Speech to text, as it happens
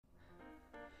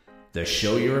The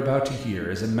show you're about to hear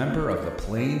is a member of the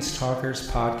Plains Talkers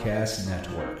Podcast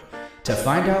Network. To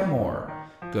find out more,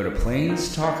 go to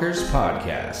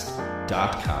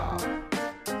plainstalkerspodcast.com.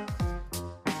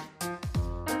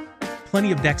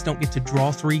 Plenty of decks don't get to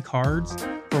draw 3 cards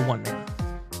for 1 mana.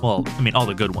 Well, I mean, all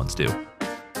the good ones do.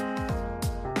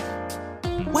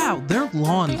 Wow, their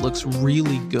lawn looks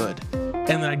really good.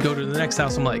 And then I go to the next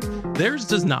house, I'm like, theirs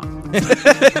does not.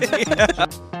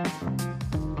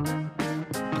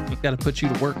 Got to put you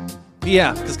to work.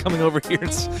 Yeah, because coming over here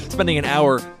and spending an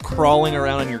hour crawling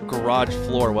around on your garage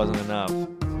floor wasn't enough.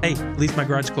 Hey, at least my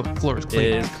garage floor is clean.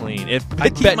 It is clean.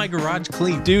 I keep my garage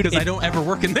clean, dude, because I don't ever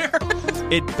work in there.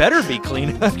 It better be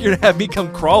clean if you're going to have me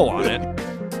come crawl on it.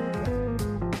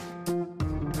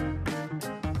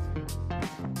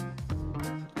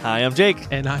 Hi, I'm Jake.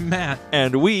 And I'm Matt.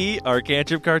 And we are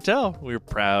Cantrip Cartel. We're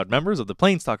proud members of the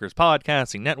Planestalkers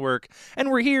Podcasting Network,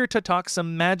 and we're here to talk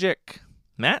some Magic.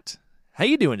 Matt, how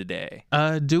you doing today?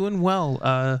 Doing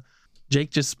well.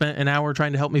 Jake just spent an hour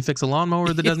trying to help me fix a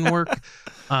lawnmower that doesn't work.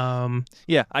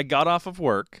 Yeah, I got off of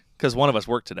work, because one of us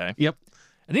worked today. Yep. I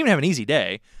didn't even have an easy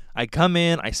day. I come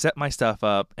in, I set my stuff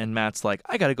up, and Matt's like,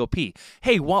 I gotta go pee.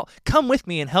 Hey, come with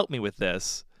me and help me with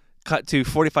this. Cut to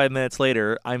 45 minutes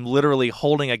later, I'm literally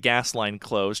holding a gas line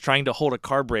closed, trying to hold a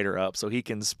carburetor up so he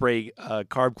can spray a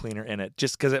carb cleaner in it,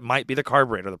 just because it might be the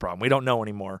carburetor the problem. We don't know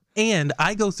anymore. And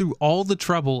I go through all the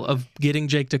trouble of getting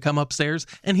Jake to come upstairs,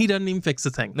 and he doesn't even fix the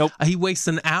thing. Nope. He wastes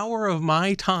an hour of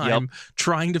my time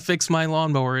trying to fix my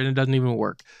lawnmower, and it doesn't even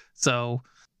work. So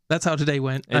that's how today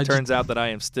went. It turns out that I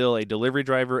am still a delivery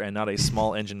driver and not a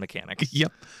small engine mechanic.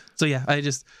 Yep. So yeah, I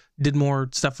just did more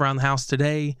stuff around the house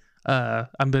today.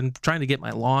 I've been trying to get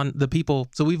my lawn. So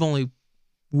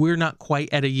we're not quite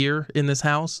at a year in this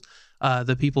house.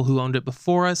 The people who owned it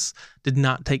before us did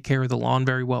not take care of the lawn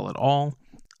very well at all.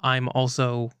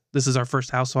 This is our first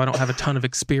house, so I don't have a ton of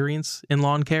experience in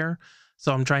lawn care.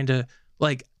 So I'm trying to,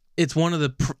 it's one of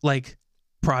the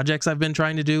projects I've been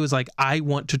trying to do is I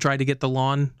want to try to get the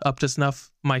lawn up to snuff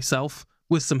myself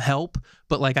with some help,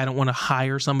 but I don't want to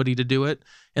hire somebody to do it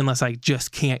unless I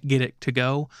just can't get it to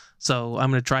go. So I'm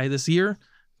going to try this year.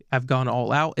 I've gone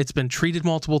all out. It's been treated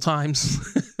multiple times.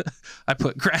 I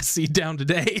put grass seed down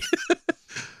today.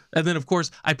 And then of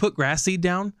course I put grass seed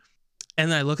down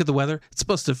and then I look at the weather. It's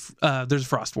supposed to, there's a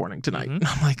frost warning tonight. Mm-hmm. And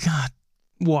I'm like, God,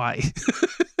 why?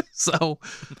 So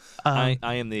I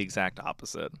am the exact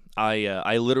opposite.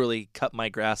 I literally cut my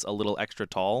grass a little extra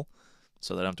tall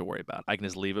so that I don't have to worry about it. I can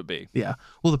just leave it be. Yeah.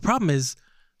 Well, the problem is,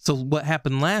 so what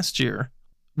happened last year,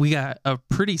 we got a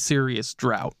pretty serious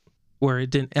drought where it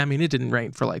didn't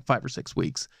rain for 5 or 6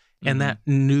 weeks. And that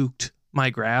nuked my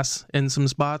grass in some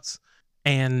spots.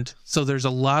 And so there's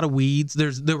a lot of weeds.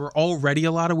 There were already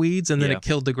a lot of weeds, and then it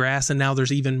killed the grass, and now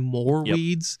there's even more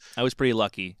weeds. I was pretty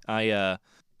lucky. My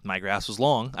grass was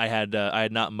long. I had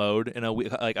not mowed in a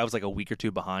week. I was a week or two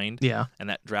behind. Yeah.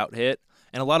 And that drought hit.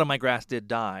 And a lot of my grass did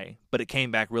die, but it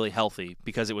came back really healthy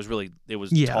because it was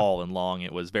tall and long.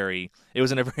 It was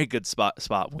in a very good spot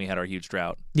when we had our huge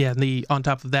drought. Yeah, and on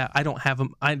top of that, I don't have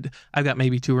them. I've got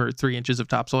maybe 2 or 3 inches of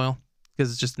topsoil because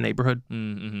it's just a neighborhood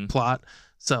plot.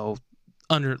 So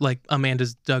under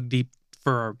Amanda's dug deep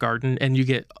for our garden, and you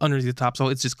get underneath the topsoil,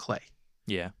 it's just clay.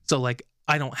 Yeah. So I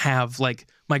don't have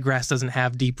my grass doesn't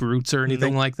have deep roots or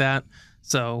anything like that.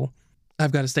 So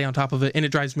I've got to stay on top of it, and it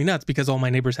drives me nuts because all my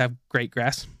neighbors have great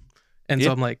grass. And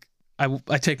so I'm I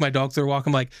take my dog through a walk.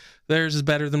 I'm like, theirs is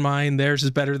better than mine. Theirs is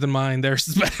better than mine. Theirs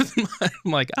is better than mine.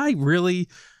 I'm like, I really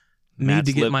need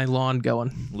to get my lawn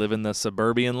going. Living the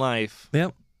suburban life.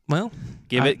 Yep. Well,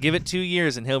 give it 2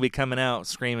 years and he'll be coming out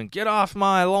screaming, "Get off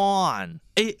my lawn!"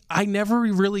 I never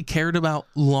really cared about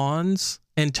lawns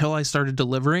until I started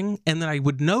delivering, and then I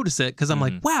would notice it because I'm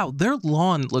like, wow, their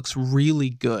lawn looks really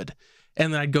good.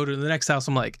 And then I'd go to the next house.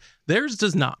 I'm like, theirs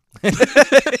does not.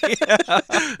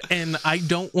 And I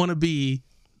don't want to be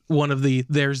one of the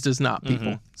theirs does not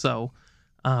people. So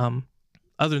other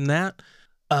than that,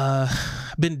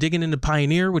 I've been digging into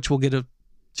Pioneer, which we'll get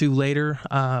to later.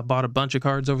 Bought a bunch of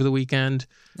cards over the weekend.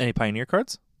 Any Pioneer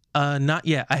cards? Not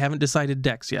yet. I haven't decided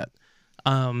decks yet.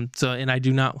 And I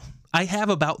do not. I have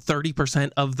about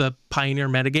 30% of the Pioneer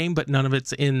metagame, but none of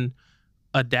it's in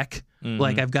a deck.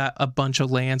 I've got a bunch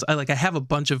of lands. I have a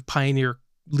bunch of Pioneer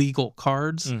legal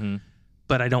cards,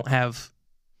 but I don't have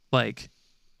a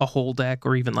whole deck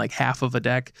or even half of a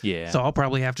deck. Yeah. So I'll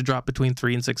probably have to drop between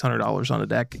 $300 and $600 on a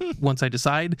deck once I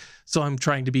decide. So I'm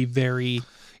trying to be very.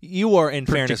 You are, in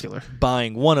particular, fairness,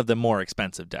 buying one of the more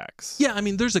expensive decks. Yeah, I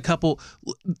mean, there's a couple.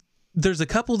 There's a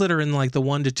couple that are in the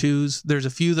 1 to 2s. There's a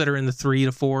few that are in the 3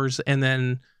 to 4s, and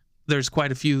then there's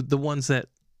quite a few. The ones that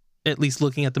at least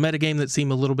looking at the metagame, that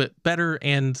seem a little bit better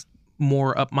and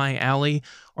more up my alley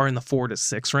are in the 4 to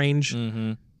 6 range.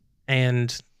 Mm-hmm.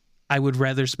 And I would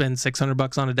rather spend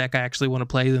 $600 on a deck I actually want to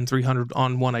play than $300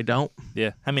 on one I don't.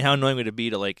 Yeah. I mean, how annoying would it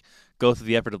be to like go through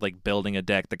the effort of like building a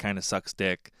deck that kind of sucks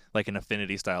dick, like an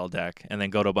affinity style deck, and then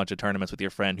go to a bunch of tournaments with your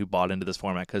friend who bought into this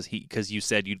format because you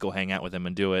said you'd go hang out with him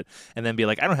and do it, and then be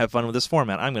like, I don't have fun with this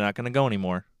format. I'm not going to go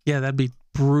anymore. Yeah, that'd be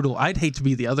brutal. I'd hate to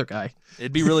be the other guy.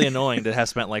 It'd be really annoying to have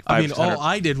spent like all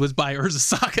I did was buy Urza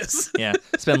Sagas. Yeah,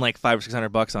 spend like $500 or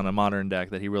 $600 on a modern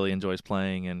deck that he really enjoys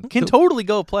playing and can totally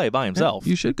go play by himself.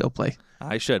 You should go play.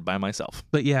 I should by myself.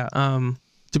 But yeah,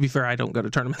 to be fair, I don't go to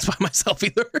tournaments by myself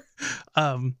either.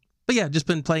 But yeah, just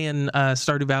been playing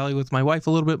Stardew Valley with my wife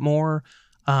a little bit more.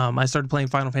 I started playing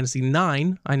Final Fantasy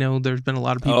IX. I know there's been a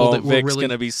lot of people that were Vic's really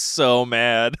gonna be so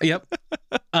mad. Yep.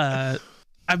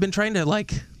 I've been kind of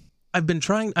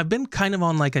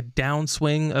on like a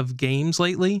downswing of games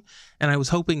lately, and I was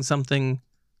hoping something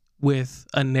with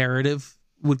a narrative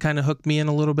would kind of hook me in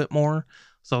a little bit more.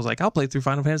 So I was like, I'll play through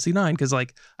Final Fantasy IX because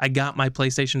like I got my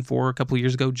PlayStation 4 a couple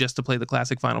years ago just to play the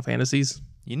classic Final Fantasies.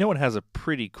 You know, it has a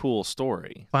pretty cool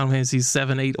story. Final Fantasy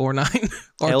 7, 8, or 9,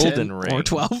 or Elden 10, Ring. or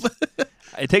 12.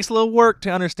 It takes a little work to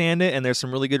understand it, and there's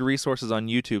some really good resources on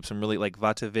YouTube. Some really, like,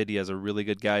 Vatavidya is a really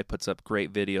good guy, puts up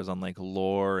great videos on, like,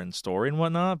 lore and story and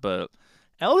whatnot, but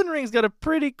Elden Ring's got a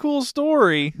pretty cool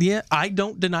story. Yeah, I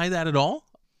don't deny that at all.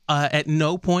 At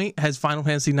no point has Final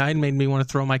Fantasy IX made me want to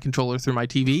throw my controller through my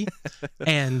TV,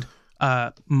 and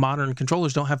modern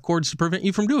controllers don't have cords to prevent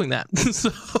you from doing that.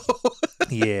 So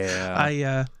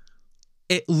yeah,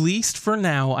 at least for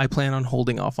now, I plan on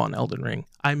holding off on Elden Ring.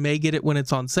 I may get it when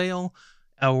it's on sale,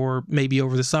 or maybe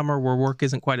over the summer where work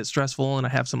isn't quite as stressful and I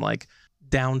have some like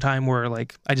downtime where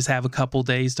like I just have a couple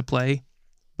days to play,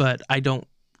 but I don't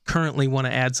currently want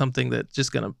to add something that's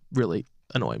just going to really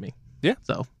annoy me. Yeah.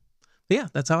 So yeah,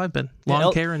 that's how I've been.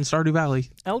 Lawn care in Stardew Valley.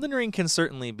 Elden Ring can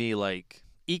certainly be like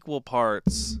equal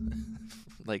parts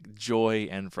like joy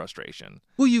and frustration.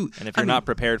 Well, and if you're not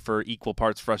prepared for equal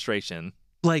parts frustration,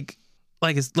 like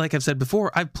I've said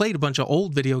before, I've played a bunch of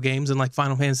old video games and like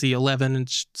Final Fantasy 11 and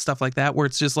stuff like that, where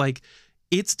it's just like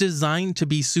it's designed to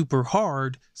be super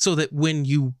hard so that when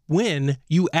you win,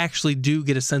 you actually do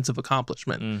get a sense of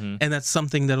accomplishment. Mm-hmm. And that's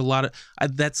something that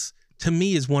that's to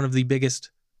me is one of the biggest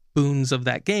boons of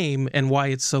that game, and why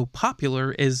it's so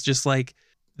popular is just like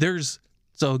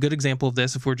so a good example of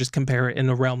this, if we're just compare it in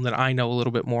a realm that I know a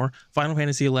little bit more, Final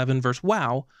Fantasy 11 versus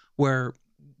WoW, where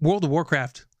World of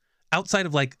Warcraft, outside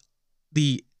of like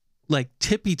the like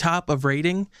tippy top of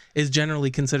rating, is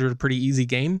generally considered a pretty easy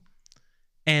game,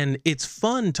 and it's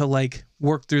fun to like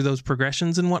work through those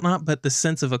progressions and whatnot, but the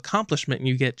sense of accomplishment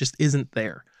you get just isn't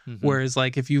there. Mm-hmm. Whereas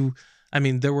like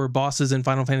there were bosses in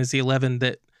Final Fantasy 11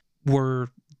 that were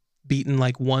beaten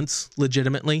like once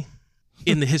legitimately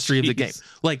in the history of the game.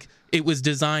 Like it was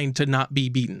designed to not be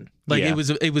beaten. Like it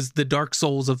was the Dark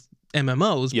Souls of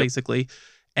MMOs basically.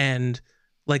 And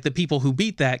like the people who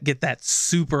beat that get that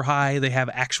super high. They have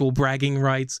actual bragging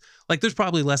rights. Like there's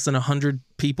probably less than 100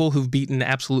 people who've beaten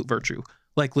Absolute Virtue,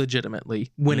 like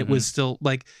legitimately, when it was still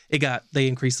like they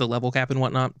increased the level cap and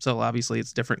whatnot. So obviously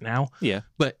it's different now. Yeah.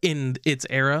 But in its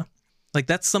era, like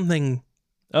that's something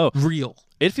real.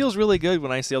 It feels really good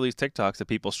when I see all these TikToks of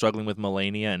people struggling with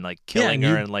Melania and like killing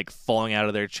her and like falling out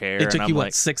of their chair. It took and you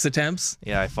like, 6 attempts?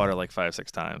 Yeah, I fought her like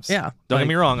 5-6 times. Yeah. Don't get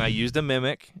me wrong, I used a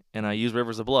Mimic and I used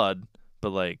Rivers of Blood,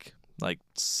 but like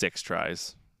 6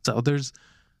 tries. So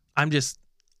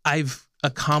I've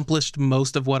accomplished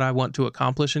most of what I want to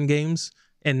accomplish in games,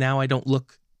 and now I don't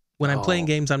look, when I'm playing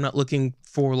games, I'm not looking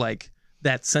for like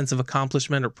that sense of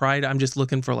accomplishment or pride. I'm just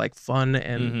looking for like fun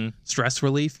and stress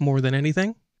relief more than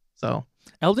anything. So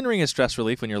Elden Ring is stress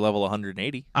relief when you're level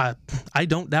 180. I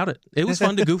don't doubt it. It was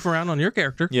fun to goof around on your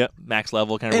character. Yep, max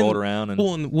level, kind of rolled around.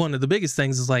 And one of the biggest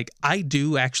things is like I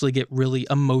do actually get really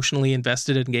emotionally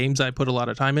invested in games I put a lot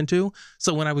of time into.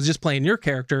 So when I was just playing your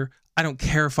character, I don't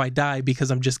care if I die because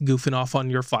I'm just goofing off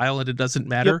on your file and it doesn't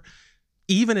matter. Yep.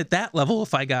 Even at that level,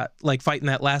 if I got like fighting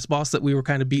that last boss that we were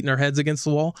kind of beating our heads against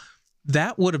the wall,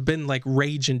 that would have been like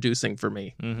rage inducing for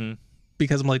me. Mm-hmm.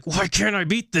 Because I'm like, why can't I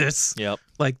beat this? Yep.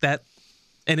 Like that.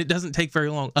 And it doesn't take very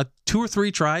long. 2 or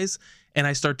 3 tries, and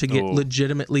I start to get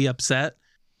legitimately upset,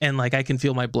 and like I can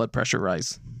feel my blood pressure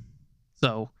rise.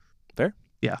 So, fair.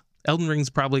 Yeah. Elden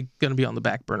Ring's probably going to be on the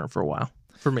back burner for a while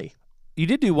for me. You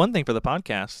did do one thing for the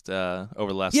podcast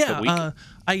over the last week.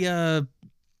 I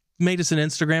made us an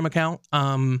Instagram account.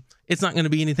 It's not going to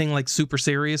be anything like super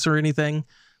serious or anything,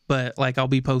 but like I'll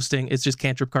be posting, it's just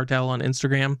Cantrip Cartel on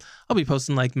Instagram. I'll be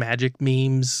posting like Magic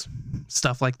memes,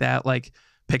 stuff like that, like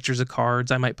pictures of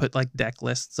cards. I might put like deck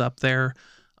lists up there.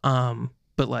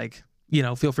 But like,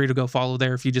 feel free to go follow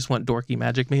there if you just want dorky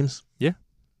magic memes. Yeah.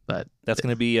 But that's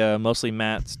going to be mostly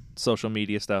Matt's social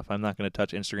media stuff. I'm not going to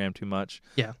touch Instagram too much.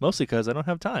 Yeah. Mostly because I don't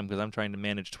have time, because I'm trying to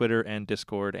manage Twitter and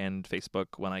Discord and Facebook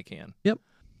when I can. Yep.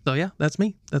 So yeah, that's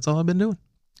me. That's all I've been doing.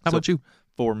 How about you?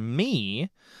 For me,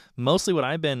 mostly what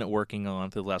I've been working on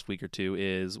for the last week or two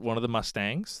is one of the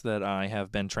Mustangs that I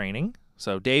have been training.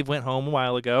 So Dave went home a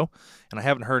while ago, and I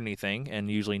haven't heard anything,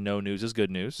 and usually no news is good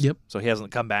news. Yep. So he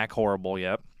hasn't come back horrible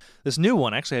yet. This new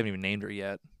one, actually I haven't even named her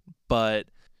yet, but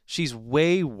she's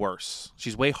way worse.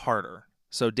 She's way harder.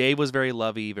 So Dave was very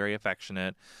lovey, very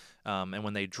affectionate. And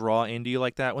when they draw into you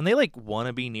like that, when they like want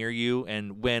to be near you,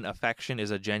 and when affection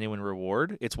is a genuine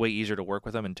reward, it's way easier to work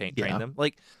with them and train them.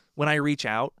 Like when I reach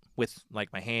out with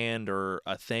like my hand or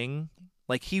a thing,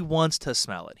 like he wants to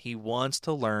smell it. He wants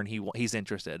to learn. He's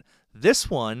interested. This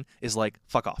one is like,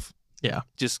 fuck off. Yeah.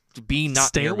 Just not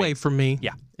stay away from me.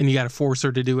 Yeah. And you got to force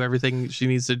her to do everything she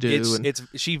needs to do.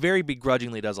 She very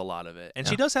begrudgingly does a lot of it. And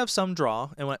she does have some draw.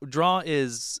 And draw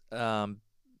is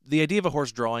the idea of a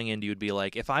horse drawing into you would be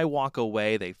like, if I walk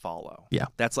away, they follow. Yeah.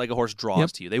 That's like a horse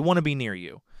draws to you. They want to be near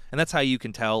you. And that's how you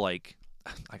can tell, like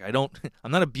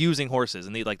I'm not abusing horses,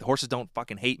 and the horses don't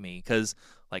fucking hate me, because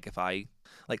like if I,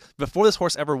 like before this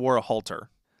horse ever wore a halter,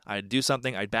 I'd do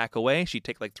something, I'd back away, she'd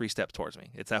take like 3 steps towards me.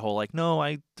 It's that whole like, no,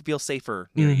 I feel safer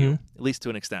near you, at least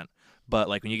to an extent. But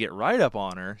like when you get right up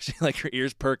on her, she like her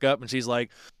ears perk up and she's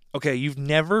like, okay, you've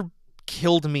never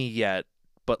killed me yet,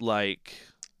 but like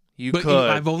but could.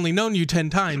 I've only known you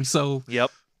 10 times, so yep,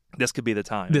 this could be the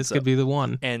time. This could be the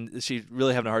one. And she's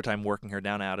really having a hard time working her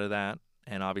down out of that.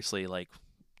 And obviously, like,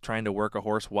 trying to work a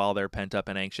horse while they're pent up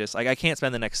and anxious. Like, I can't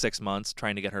spend the next 6 months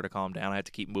trying to get her to calm down. I have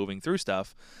to keep moving through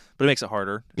stuff, but it makes it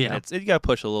harder. Yeah, you got to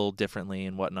push a little differently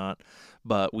and whatnot.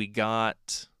 But we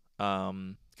got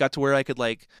to where I could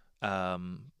like,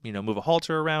 move a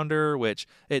halter around her. Which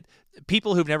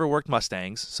people who've never worked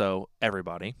Mustangs, so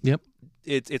everybody. Yep.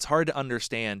 It's hard to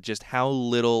understand just how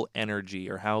little energy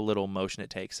or how little motion it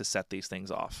takes to set these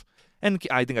things off. And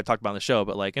I think I talked about on the show,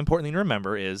 but like important thing to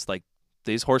remember is like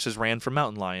these horses ran from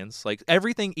mountain lions. Like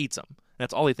everything eats them.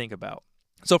 That's all they think about.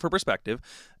 So for perspective,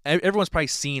 everyone's probably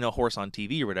seen a horse on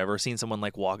TV or whatever, seen someone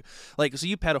like walk. Like, so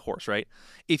you pet a horse, right?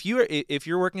 If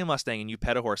you're working a Mustang and you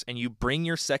pet a horse and you bring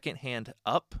your second hand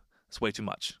up, it's way too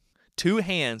much. 2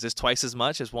 hands is twice as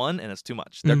much as one, and it's too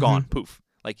much. They're gone. Poof.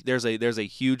 Like there's a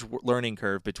huge learning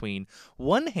curve between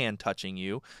one hand touching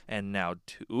you and now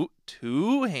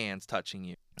two hands touching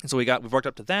you. And so we've worked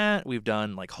up to that. We've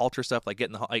done like halter stuff, like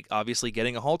obviously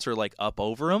getting a halter like up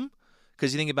over them.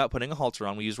 Because you think about putting a halter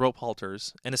on, we use rope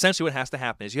halters, and essentially what has to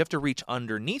happen is you have to reach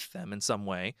underneath them in some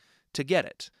way to get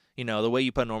it. The way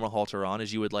you put a normal halter on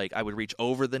is I would reach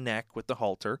over the neck with the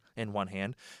halter in one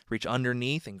hand, reach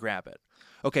underneath and grab it.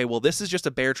 Okay, well, this is just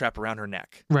a bear trap around her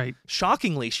neck. Right.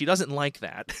 Shockingly, she doesn't like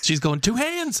that. She's going 2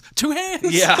 hands, 2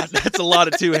 hands. Yeah, that's a lot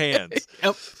of 2 hands.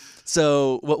 Yep.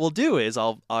 So what we'll do is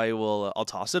I'll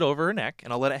toss it over her neck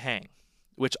and I'll let it hang,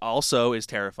 which also is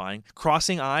terrifying.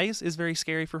 Crossing eyes is very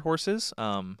scary for horses.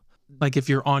 Like if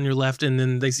you're on your left and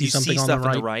then they see something on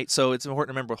the right. So it's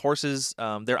important to remember horses,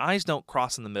 their eyes don't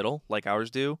cross in the middle like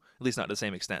ours do, at least not to the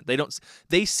same extent.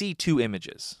 They see 2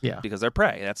 images. Yeah. Because they're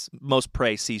prey. Most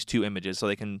prey sees 2 images, so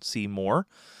they can see more.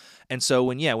 And so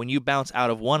when you bounce out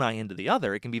of one eye into the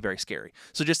other, it can be very scary.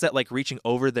 So just that like reaching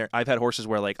over their, I've had horses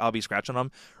where like I'll be scratching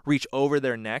them, reach over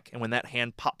their neck, and when that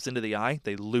hand pops into the eye,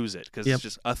 they lose it because it's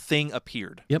just a thing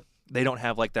appeared. Yep. They don't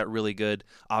have like that really good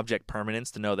object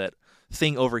permanence to know that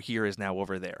thing over here is now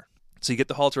over there. So you get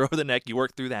the halter over the neck, you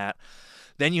work through that.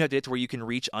 Then you have to get to where you can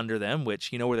reach under them,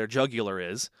 which where their jugular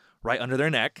is, right under their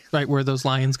neck. Right where those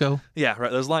lions go. Yeah,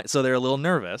 right. Those lines. So they're a little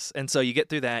nervous. And so you get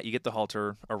through that, you get the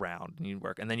halter around and you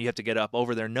work. And then you have to get up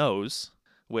over their nose,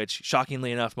 which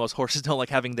shockingly enough, most horses don't like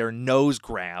having their nose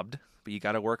grabbed. But you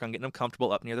got to work on getting them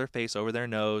comfortable up near their face, over their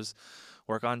nose,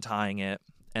 work on tying it.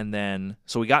 And then,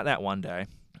 so we got that one day.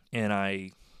 And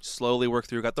I slowly worked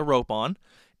through, got the rope on.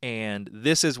 And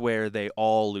this is where they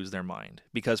all lose their mind.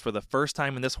 Because for the first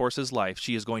time in this horse's life,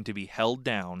 she is going to be held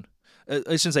down.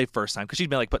 I shouldn't say first time, because she's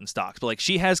been like putting stocks. But like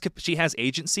she has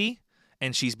agency,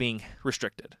 and she's being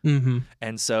restricted. Mm-hmm.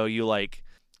 And so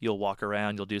you'll walk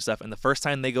around, you'll do stuff. And the first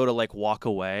time they go to like walk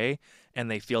away and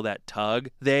they feel that tug,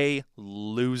 they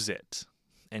lose it.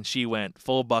 And she went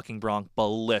full bucking bronc,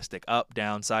 ballistic, up,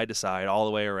 down, side to side, all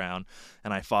the way around.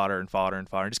 And I fought her.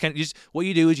 Just what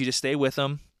you do is you just stay with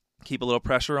them, keep a little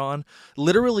pressure on,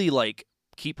 literally like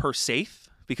keep her safe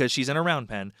because she's in a round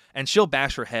pen, and she'll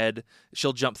bash her head.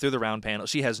 She'll jump through the round panel.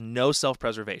 She has no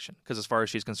self-preservation because as far as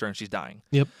she's concerned, she's dying.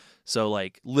 Yep. So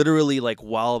like literally like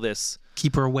while this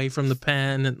keep her away from the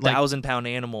pen. And, 1,000-pound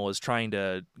animal is trying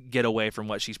to get away from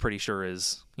what she's pretty sure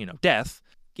is, death.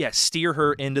 Yeah, steer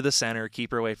her into the center,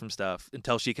 keep her away from stuff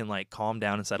until she can calm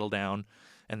down and settle down.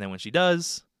 And then when she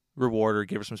does, reward her,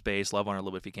 give her some space, love on her a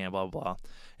little bit if you can, blah, blah, blah.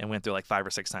 And went through 5 or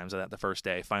 6 times of that the first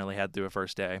day. Finally had through a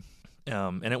first day.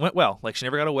 And it went well. She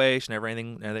never got away. She never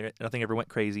nothing ever went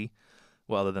crazy.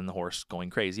 Well, other than the horse going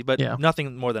crazy, but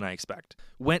nothing more than I expect.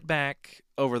 Went back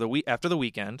over after the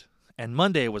weekend, and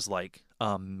Monday was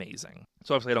amazing.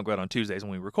 So obviously I don't go out on Tuesdays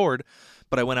when we record,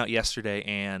 but I went out yesterday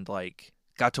and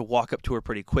got to walk up to her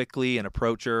pretty quickly and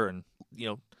approach her and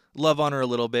love on her a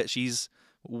little bit. She's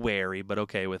wary but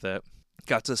okay with it.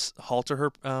 Got to halter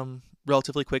her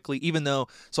relatively quickly, even though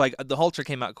the halter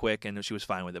came out quick and she was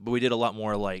fine with it. But we did a lot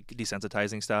more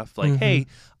desensitizing stuff. Hey,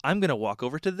 I'm gonna walk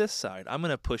over to this side. I'm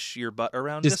gonna push your butt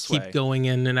around just this way. Just keep going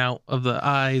in and out of the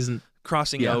eyes and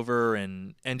crossing over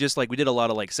and just we did a lot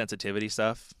of sensitivity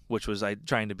stuff, which was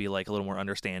trying to be a little more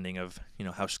understanding of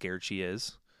how scared she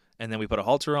is. And then we put a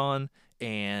halter on,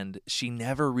 and she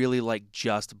never really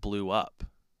just blew up,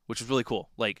 which was really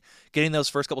cool. Getting those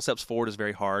first couple steps forward is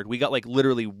very hard. We got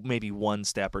literally maybe 1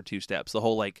 step or 2 steps. The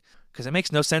whole because it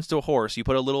makes no sense to a horse. You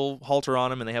put a little halter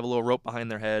on them, and they have a little rope behind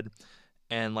their head,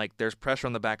 and there's pressure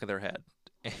on the back of their head.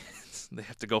 They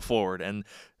have to go forward, and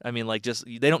I mean,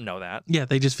 they don't know that. Yeah,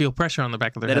 they just feel pressure on the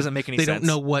back of their head. That doesn't make any sense. They don't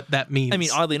know what that means. I mean,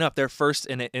 oddly enough, their first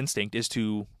instinct is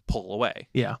to pull away.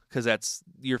 Yeah, because that's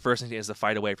your first instinct is to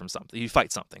fight away from something. You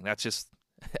fight something. That's just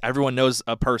everyone knows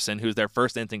a person whose their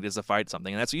first instinct is to fight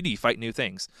something, and that's what you do. You fight new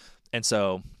things, and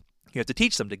so you have to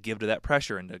teach them to give to that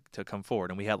pressure and to come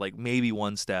forward. And we had maybe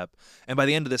 1 step, and by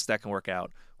the end of this second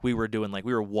workout, we were doing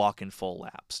we were walking full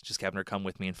laps, just having her come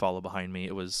with me and follow behind me.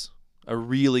 It was a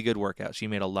really good workout. She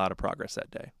made a lot of progress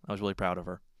that day. I was really proud of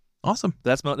her. Awesome.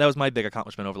 That was my big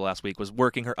accomplishment over the last week, was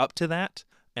working her up to that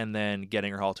and then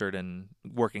getting her haltered and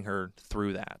working her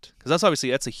through that. Because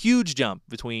that's a huge jump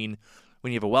between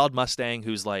when you have a wild Mustang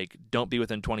who's don't be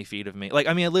within 20 feet of me.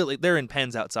 Literally, they're in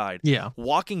pens outside. Yeah.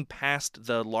 Walking past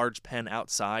the large pen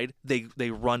outside, they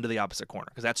run to the opposite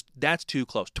corner because that's too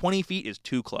close. 20 feet is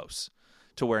too close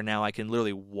to where now I can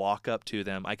literally walk up to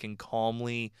them. I can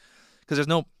calmly, because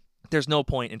there's no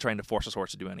point in trying to force this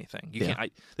horse to do anything. You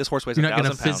can't. This horse weighs 1,000 pounds. You're not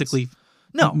going to physically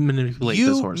No, manipulate you,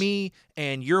 this horse. me,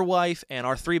 and your wife and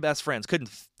our three best friends couldn't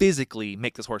physically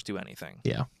make this horse do anything.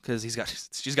 Yeah, because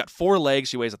she's got 4 legs,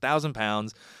 she weighs 1,000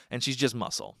 pounds, and she's just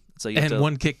muscle. So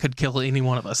one kick could kill any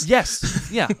one of us. Yes,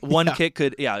 yeah, one kick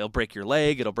could. Yeah, it'll break your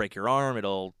leg, it'll break your arm,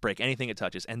 it'll break anything it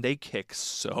touches, and they kick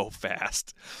so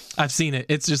fast. I've seen it.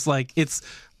 It's just like it's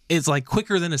like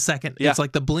quicker than a second. Yeah. It's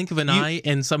like the blink of an eye,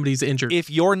 and somebody's injured. If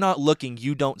you're not looking,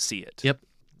 you don't see it. Yep,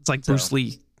 it's like Bruce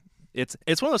Lee. It's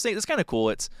one of those things. It's kind of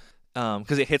cool. It's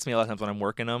because it hits me a lot of times when I'm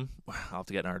working them. We'll have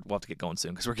to get going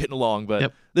soon because we're getting along.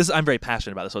 But I'm very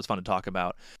passionate about this, so it's fun to talk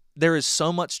about. There is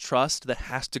so much trust that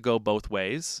has to go both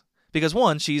ways. Because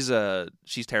one, she's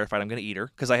terrified I'm going to eat her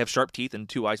because I have sharp teeth and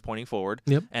 2 eyes pointing forward,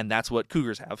 and that's what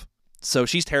cougars have. So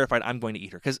she's terrified I'm going to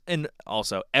eat her and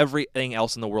also everything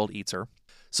else in the world eats her.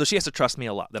 So she has to trust me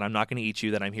a lot that I'm not going to eat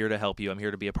you, that I'm here to help you, I'm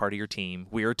here to be a part of your team.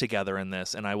 We're together in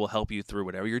this, and I will help you through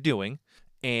whatever you're doing.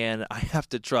 And I have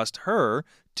to trust her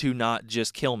to not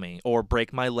just kill me or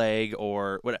break my leg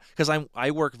or whatever, because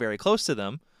I work very close to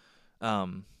them,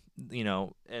 and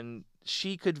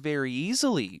she could very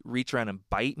easily reach around and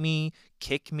bite me,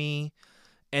 kick me,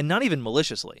 and not even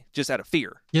maliciously, just out of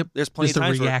fear. Yep, there's plenty of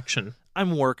times a reaction. Where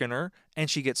I'm working her, and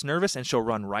she gets nervous, and she'll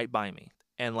run right by me,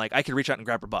 and I could reach out and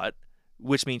grab her butt,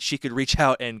 which means she could reach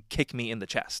out and kick me in the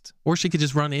chest, or she could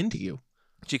just run into you.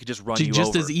 She could just run you over. She'd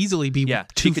just as easily be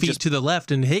 2 feet to the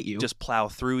left and hit you. Just plow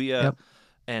through you. Yep.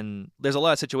 And there's a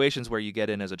lot of situations where you get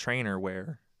in as a trainer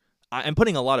where I'm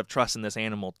putting a lot of trust in this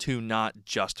animal to not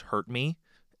just hurt me,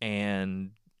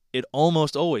 and it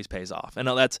almost always pays off. And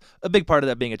that's a big part of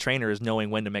that being a trainer is knowing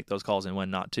when to make those calls and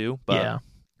when not to. But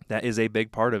that is a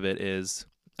big part of it is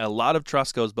a lot of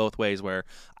trust goes both ways where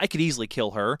I could easily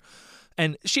kill her,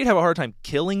 and she'd have a hard time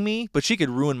killing me, but she could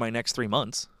ruin my next 3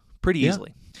 months pretty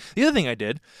easily. The other thing I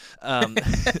did, I've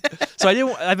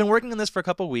been working on this for a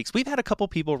couple of weeks. We've had a couple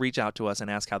people reach out to us and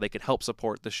ask how they could help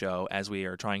support the show as we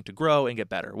are trying to grow and get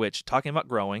better, which, talking about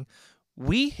growing,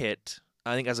 we hit,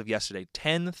 I think as of yesterday,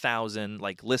 10,000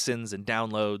 listens and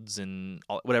downloads and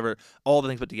all the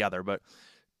things put together, but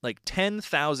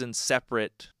 10,000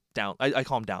 separate I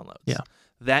call them downloads. Yeah.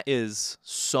 That is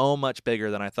so much bigger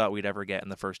than I thought we'd ever get in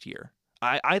the first year.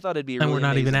 I thought it'd be really and we're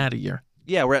not amazing. even at a year.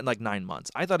 Yeah, we're at like 9 months.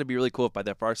 I thought it'd be really cool if by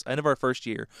the end of our first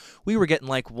year, we were getting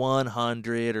like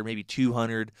 100 or maybe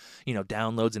 200,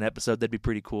 downloads an episode. That'd be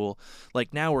pretty cool.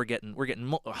 Like now we're getting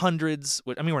hundreds.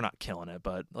 I mean, we're not killing it,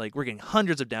 but like we're getting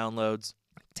hundreds of downloads,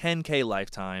 10K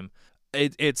lifetime.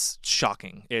 It's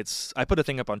shocking. I put a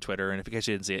thing up on Twitter, and if you guys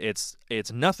didn't see it,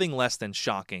 it's nothing less than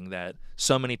shocking that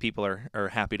so many people are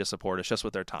happy to support us just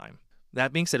with their time.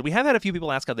 That being said, we have had a few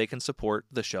people ask how they can support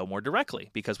the show more directly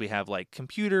because we have like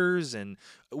computers and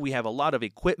we have a lot of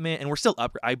equipment, and we're still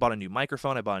I bought a new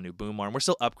microphone, I bought a new boom arm. We're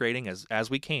still upgrading as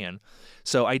we can.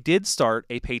 So I did start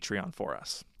a Patreon for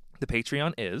us. The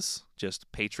Patreon is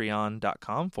just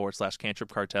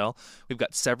patreon.com/Cantrip Cartel. We've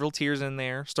got several tiers in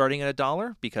there, starting at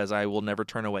 $1 because I will never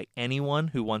turn away anyone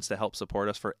who wants to help support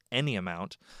us for any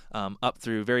amount, up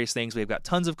through various things. We've got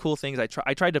tons of cool things. I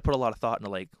tried to put a lot of thought into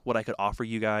like what I could offer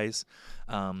you guys.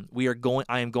 I am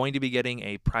going to be getting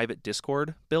a private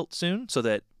Discord built soon so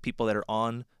that people that are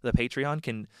on the Patreon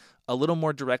can a little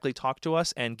more directly talk to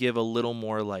us and give a little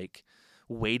more like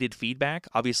weighted feedback.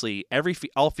 Obviously,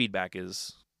 all feedback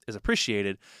is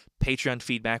appreciated. Patreon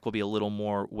feedback will be a little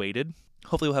more weighted.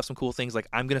 Hopefully we'll have some cool things like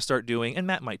I'm going to start doing, and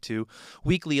Matt might too,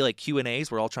 weekly like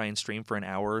Q&As where I'll try and stream for an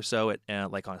hour or so at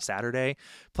like on a Saturday,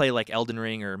 play like Elden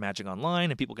Ring or Magic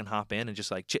Online, and people can hop in and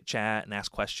just like chit chat and ask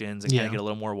questions and kind of get a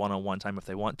little more one-on-one time if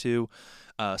they want to.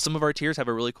 Some of our tiers have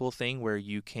a really cool thing where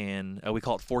you can, we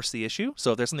call it Force the Issue.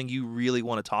 So if there's something you really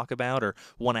want to talk about or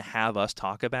want to have us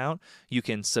talk about, you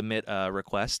can submit a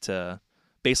request to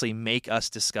basically make us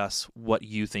discuss what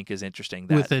you think is interesting.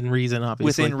 Within reason,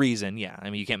 obviously. Within reason, yeah. I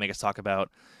mean, you can't make us talk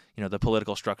about, the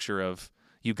political structure of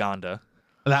Uganda.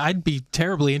 I'd be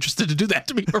terribly interested to do that,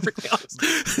 to be perfectly honest.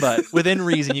 But within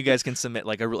reason, you guys can submit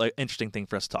like a really interesting thing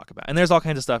for us to talk about. And there's all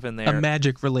kinds of stuff in there. A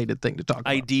magic-related thing to talk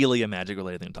about. Ideally, a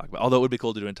magic-related thing to talk about. Although it would be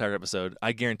cool to do an entire episode.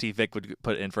 I guarantee Vic would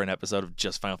put in for an episode of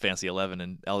just Final Fantasy XI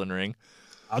and Elden Ring.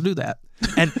 I'll do that.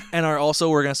 and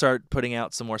we're going to start putting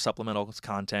out some more supplemental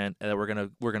content that we're gonna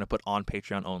put on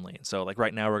Patreon only. And so like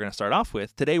right now we're going to start off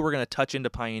with today we're going to touch into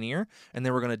Pioneer, and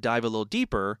then we're going to dive a little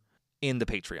deeper into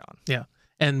Patreon. Yeah.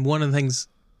 And one of the things,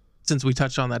 since we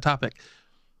touched on that topic,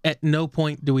 at no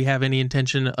point do we have any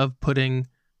intention of putting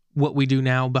what we do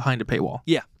now behind a paywall.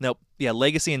 Yeah. Nope. Yeah.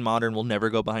 Legacy and Modern will never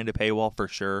go behind a paywall for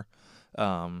sure.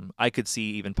 I could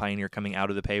see even Pioneer coming out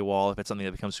of the paywall if it's something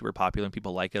that becomes super popular and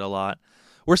people like it a lot.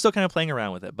 We're still kind of playing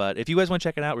around with it, but if you guys want to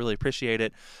check it out, really appreciate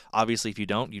it. Obviously, if you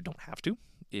don't have to.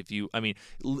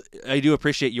 I do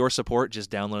appreciate your support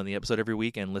just downloading the episode every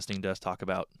week and listening to us talk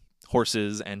about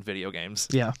horses and video games.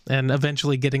 Yeah, and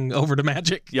eventually getting over to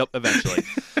Magic. Yep, eventually.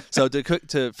 So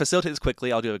to facilitate this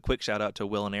quickly, I'll do a quick shout out to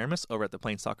Will and Aramis over at the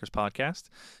Planestalkers Podcast.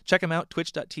 Check them out,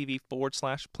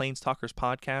 twitch.tv/Planestalkers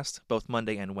Podcast, both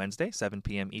Monday and Wednesday, 7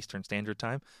 p.m. Eastern Standard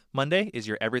Time. Monday is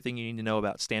your Everything You Need to Know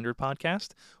About Standard podcast.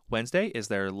 Wednesday is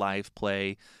their live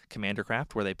play Commander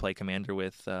Craft, where they play Commander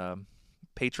with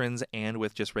patrons and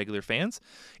with just regular fans.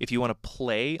 If you want to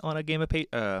play on a game of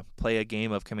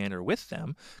Commander with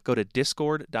them, go to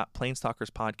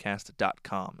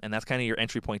discord.planestalkerspodcast.com, and that's kind of your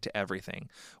entry point to everything.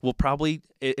 We'll probably,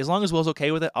 as long as Will's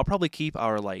okay with it, I'll probably keep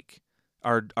our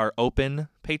open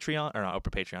Patreon, or not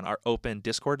open Patreon, our open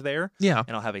Discord there. Yeah,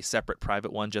 and I'll have a separate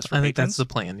private one just for patrons. I think that's the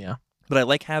plan. Yeah. But I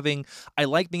like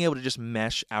being able to just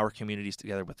mesh our communities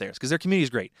together with theirs, because their community is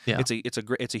great. Yeah.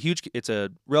 It's a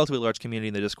relatively large community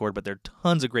in the Discord, but there are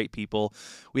tons of great people.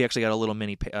 We actually got a little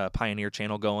mini Pioneer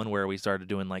channel going where we started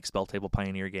doing like spell table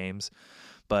Pioneer games.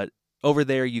 But over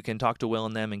there, you can talk to Will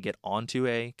and them and get onto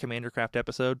a Commander Craft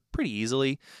episode pretty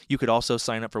easily. You could also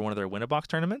sign up for one of their Win-A-Box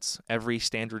tournaments. Every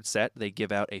standard set, they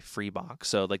give out a free box.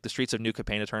 So like the Streets of New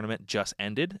Capenna tournament just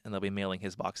ended, and they'll be mailing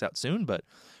his box out soon. But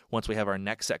once we have our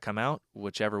next set come out,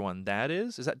 whichever one that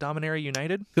is that Dominaria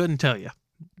United? Couldn't tell you.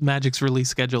 Magic's release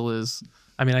schedule is,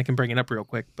 I can bring it up real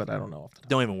quick, but I don't know.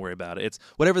 Don't even worry about it. It's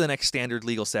whatever the next standard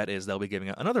legal set is, they'll be giving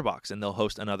out another box, and they'll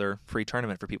host another free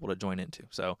tournament for people to join into.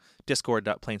 So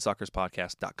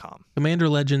discord.planestalkerspodcast.com. Commander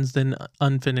Legends, then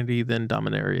Unfinity, then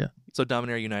Dominaria. So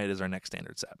Dominaria United is our next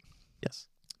standard set. Yes.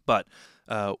 But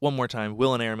one more time,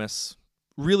 Will and Aramis,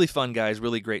 really fun guys,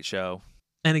 really great show.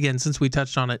 And again, since we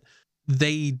touched on it,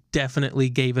 they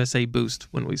definitely gave us a boost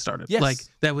when we started. Yes. Like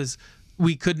that was,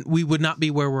 we would not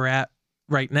be where we're at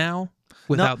right now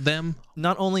without them.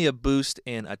 Not only a boost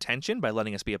in attention by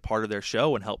letting us be a part of their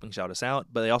show and helping shout us out,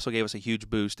 but they also gave us a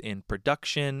huge boost in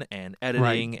production and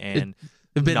editing and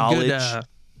they've been knowledge. Good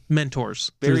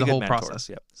mentors Very through the whole mentors, process.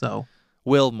 Yep. So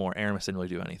Will more. Aramis didn't really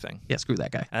do anything. Yeah, screw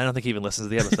that guy. I don't think he even listens to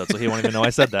the episode, so he won't even know I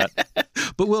said that.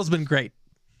 But Will's been great.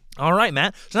 All right,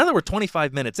 Matt. So now that we're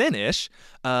 25 minutes in-ish,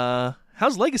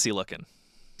 how's Legacy looking?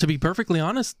 To be perfectly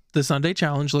honest, the Sunday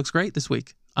Challenge looks great this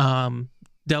week.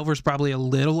 Delver's probably a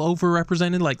little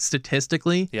overrepresented, like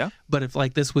statistically. Yeah. But if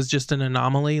like this was just an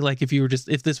anomaly, like if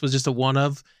this was just a one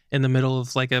of in the middle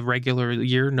of like a regular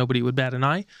year, nobody would bat an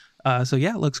eye. So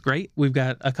yeah, it looks great. We've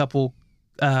got a couple.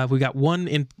 We got one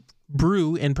in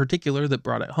brew in particular that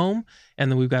brought it home,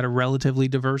 and then we've got a relatively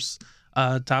diverse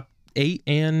top 8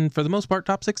 and for the most part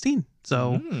top 16.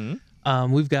 So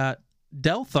we've got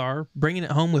Delthar bringing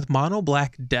it home with mono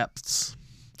black depths.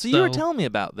 So you were telling me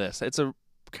about this. It's a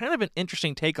kind of an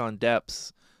interesting take on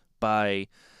depths by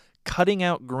cutting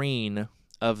out green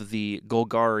of the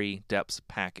Golgari depths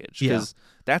package, because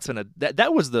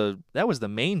that was the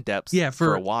main depths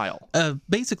for a while.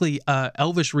 Basically,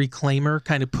 Elvish Reclaimer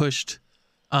kind of pushed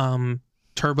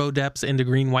turbo depths into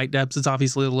green white depths. It's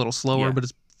obviously a little slower, but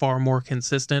it's far more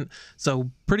consistent.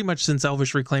 So pretty much since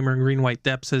Elvish Reclaimer and green white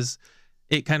depths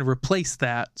it kind of replaced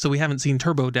that. So we haven't seen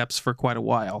turbo depths for quite a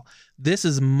while. This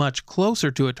is much closer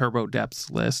to a turbo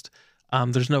depths list.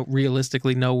 There's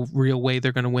realistically no real way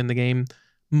they're going to win the game,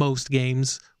 most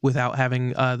games, without having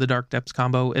the dark depths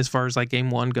combo. As far as like game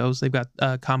 1 goes, they've got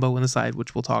a combo in the side,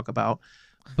 which we'll talk about.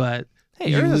 But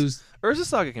hey, Urza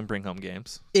Saga can bring home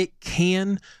games. It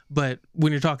can, but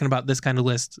when you're talking about this kind of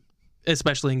list,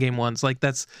 especially in game 1s, like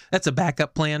that's a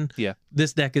backup plan. Yeah,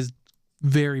 this deck is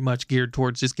very much geared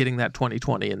towards just getting that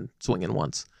 20/20 and swinging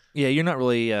once. Yeah, you're not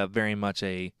really very much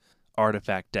a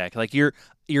artifact deck. Like your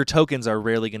tokens are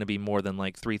rarely going to be more than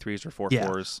like 3 3s or 4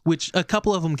 4s. Which a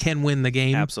couple of them can win the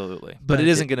game. Absolutely. But it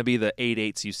isn't going to be the 8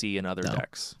 8s you see in other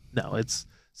decks. No, it's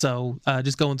so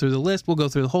just going through the list. We'll go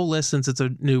through the whole list since it's a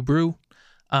new brew.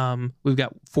 We've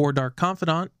got 4 Dark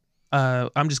Confidant.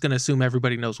 I'm just going to assume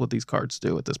everybody knows what these cards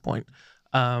do at this point.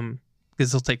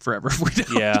 Because it'll take forever if we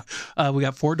don't. Yeah. We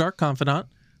got 4 Dark Confidant,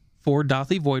 4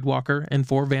 Dothy Voidwalker, and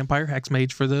 4 Vampire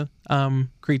Hexmage for the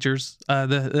creatures.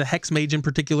 The Hexmage in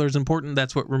particular is important.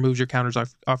 That's what removes your counters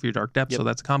off your Dark Depth, so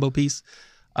that's a combo piece.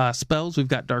 Spells, we've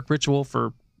got Dark Ritual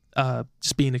for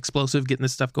just being explosive, getting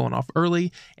this stuff going off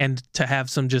early, and to have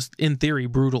some just, in theory,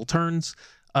 brutal turns.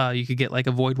 You could get like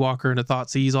a Voidwalker and a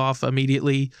Thoughtseize off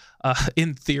immediately.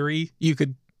 In theory, you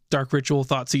could Dark Ritual,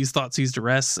 Thoughtseize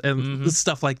Duress, and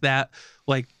stuff like that.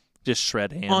 Like just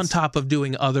shred hands on top of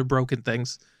doing other broken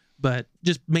things, but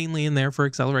just mainly in there for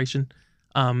acceleration.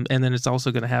 And then it's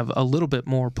also going to have a little bit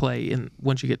more play in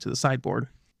once you get to the sideboard.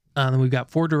 Then we've got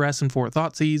 4 Duress and 4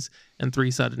 Thoughtseize and 3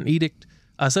 Sudden Edict.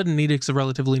 Sudden Edict's a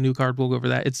relatively new card. We'll go over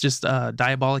that. It's just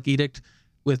Diabolic Edict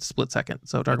with Split Second.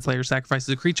 So target player sacrifices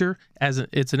a creature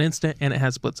it's an instant and it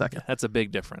has Split Second. That's a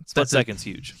big difference. Split Second's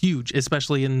huge. Huge,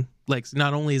 especially in like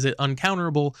not only is it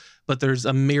uncounterable, but there's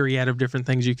a myriad of different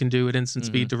things you can do at instant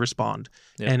speed to respond,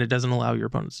 and it doesn't allow your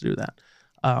opponents to do that.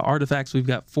 Artifacts, we've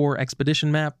got 4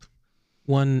 Expedition Map,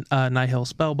 1 Nihil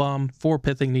Spellbomb, 4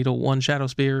 Pithing Needle, 1 Shadow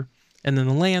Spear, and then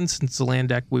the lands, since the land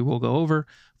deck we will go over,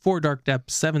 4 Dark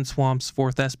Depths, 7 Swamps,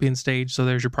 4 Thespian Stage, so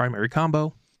there's your primary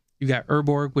combo. You got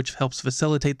Urborg, which helps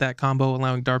facilitate that combo,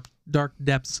 allowing Dark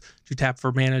Depths to tap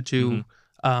for mana to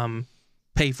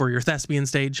pay for your Thespian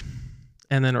Stage,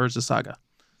 and then Urza Saga.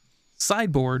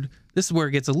 Sideboard, this is where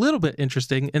it gets a little bit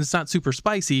interesting, and it's not super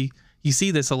spicy. You see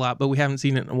this a lot, but we haven't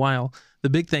seen it in a while. The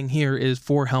big thing here is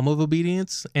 4 Helm of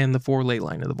Obedience and the 4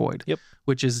 Leyline of the Void,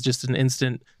 which is just an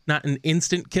instant, not an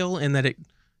instant kill in that it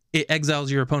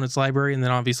exiles your opponent's library, and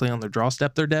then obviously on their draw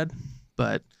step they're dead.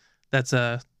 But that's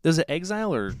a... Does it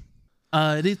exile or...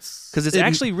 It's because it's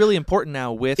actually really important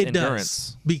now with Endurance.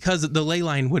 Does, because the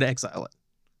Leyline would exile it.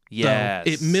 Yes.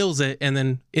 So it mills it, and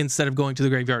then instead of going to the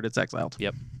graveyard, it's exiled.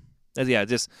 Yep. Yeah,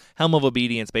 just Helm of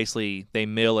Obedience. Basically, they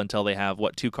mill until they have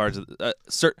 2 cards.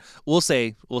 We'll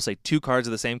say 2 cards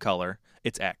of the same color.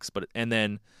 It's X, and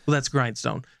then that's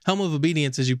Grindstone. Helm of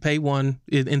Obedience is you pay 1.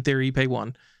 In theory, you pay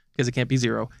 1 because it can't be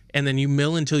 0, and then you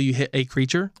mill until you hit a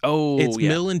creature. It's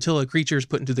mill until a creature is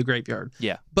put into the graveyard.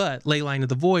 Yeah. But Leyline of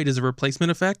the Void is a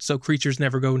replacement effect, so creatures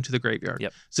never go into the graveyard.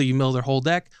 Yep. So you mill their whole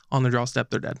deck, on the draw step,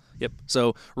 they're dead. Yep.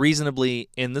 So reasonably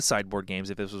in the sideboard games,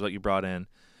 if this was what you brought in,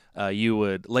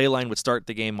 Leyline would start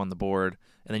the game on the board,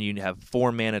 and then you'd have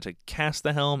 4 mana to cast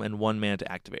the Helm and 1 mana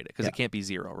to activate it, because it can't be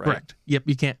 0, right? Correct. Yep.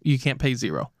 You can't pay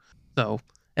 0. So,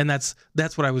 and that's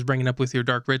what I was bringing up with your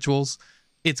Dark Rituals.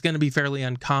 It's going to be fairly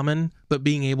uncommon, but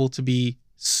being able to be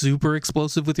super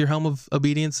explosive with your Helm of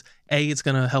Obedience, A, it's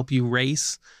going to help you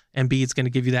race, and B, it's going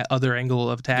to give you that other angle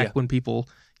of attack when people,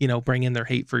 bring in their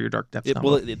hate for your Dark Depths.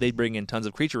 Well, they bring in tons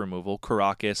of creature removal: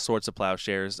 Karakas, Swords of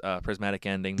Plowshares, Prismatic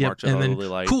Ending, March of Holy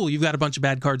Light. Cool, you've got a bunch of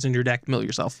bad cards in your deck. Mill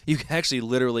yourself. You can actually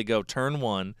literally go turn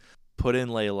 1, put in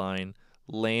Leyline,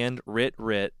 land,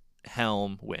 Rit,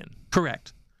 Helm, win.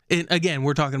 Correct. And again,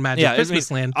 we're talking Magic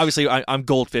Christmas Land. Obviously, I'm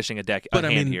goldfishing a deck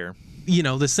here.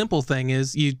 The simple thing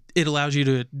is it allows you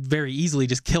to very easily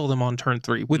just kill them on turn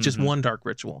 3 with just one Dark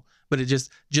Ritual. But it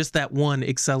just that one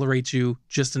accelerates you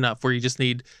just enough where you just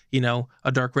need,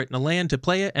 a Dark Rit and a land to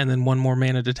play it and then one more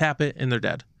mana to tap it and they're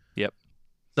dead. Yep.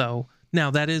 So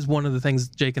now that is one of the things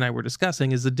Jake and I were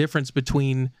discussing is the difference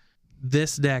between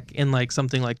this deck and like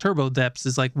something like Turbo Depths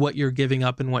is like what you're giving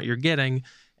up and what you're getting.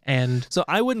 And so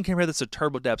I wouldn't compare this to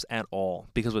Turbo Depths at all,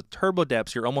 because with Turbo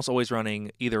Depths, you're almost always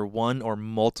running either one or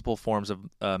multiple forms of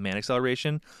mana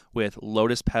acceleration with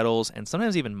Lotus Petals and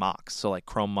sometimes even Mox, so like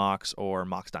Chrome Mox or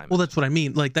Mox Diamond. Well, that's what I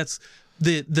mean. Like that's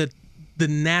the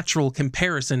natural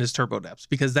comparison is Turbo Depths,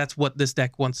 because that's what this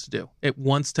deck wants to do. It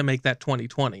wants to make that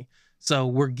 20/20. So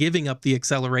we're giving up the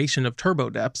acceleration of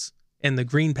Turbo Depths and the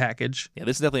green package. Yeah,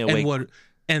 this is definitely a way.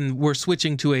 And we're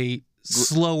switching to a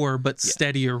slower but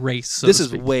steadier race. So this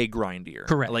is way grindier.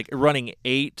 Correct. Like running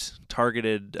 8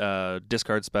 targeted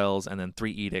discard spells and then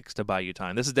 3 edicts to buy you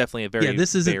time. This is definitely a very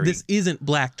this isn't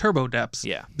black Turbo Depths.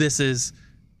 Yeah.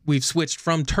 We've switched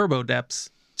from Turbo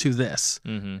Depths to this.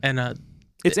 Mm-hmm. And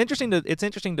it's interesting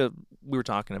to we were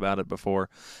talking about it before,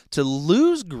 to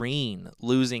lose green,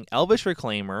 losing Elvish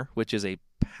Reclaimer, which is a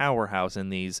powerhouse in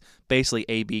these basically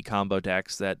AB combo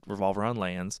decks that revolve around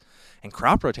lands, and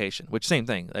Crop Rotation, which same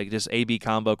thing, like just AB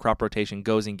combo, Crop Rotation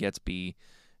goes and gets B,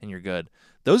 and you're good.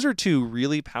 Those are 2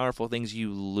 really powerful things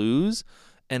you lose,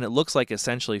 and it looks like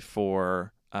essentially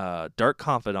for Dark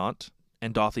Confidant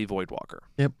and Dauthi Voidwalker.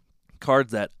 Yep.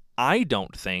 Cards that I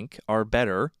don't think are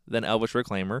better than Elvish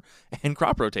Reclaimer and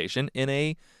Crop Rotation in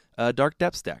a Dark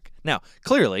Depths deck. Now,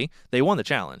 clearly, they won the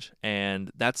challenge,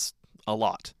 and that's a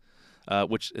lot.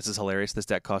 Which this is hilarious. This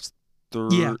deck costs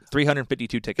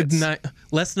 352 tickets,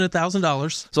 less than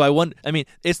 $1,000. So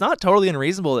it's not totally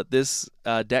unreasonable that this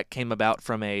deck came about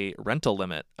from a rental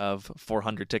limit of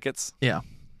 400 tickets. Yeah.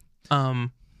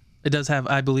 It does have,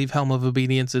 I believe, Helm of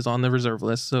Obedience is on the reserve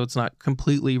list, so it's not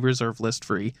completely reserve list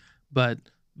free, but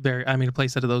a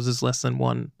playset of those is less than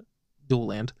 1 dual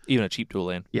land. Even a cheap dual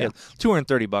land. Yeah.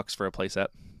 $230 for a playset.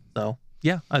 So.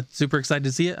 Yeah, I'm super excited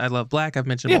to see it. I love black. I've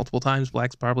mentioned multiple times.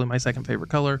 Black's probably my second favorite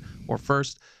color, or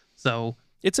first. So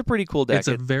it's a pretty cool deck. It's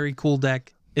a very cool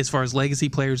deck. As far as legacy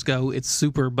players go, it's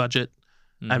super budget.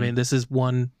 Mm-hmm. This is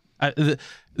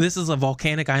this is a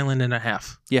volcanic island and a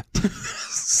half. Yeah.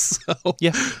 So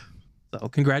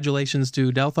congratulations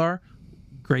to Delthar.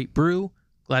 Great brew.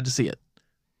 Glad to see it.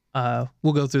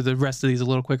 We'll go through the rest of these a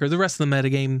little quicker. The rest of the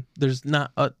metagame, there's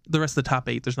not the rest of the top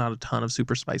 8. There's not a ton of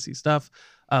super spicy stuff.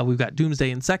 We've got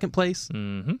Doomsday in second place.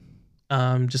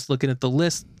 Mm-hmm. Just looking at the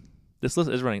list. This list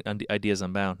is running Ideas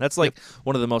Unbound. That's like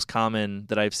one of the most common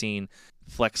that I've seen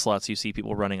flex slots. You see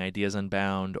people running Ideas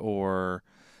Unbound or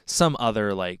some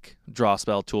other like draw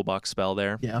spell, toolbox spell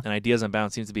there. Yeah. And Ideas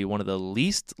Unbound seems to be one of the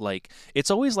least,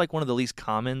 it's always like one of the least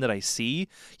common that I see.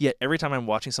 Yet every time I'm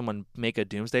watching someone make a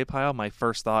Doomsday pile, my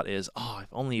first thought is, if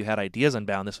only you had Ideas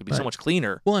Unbound, this would be so much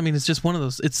cleaner. Well, it's just one of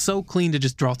those. It's so clean to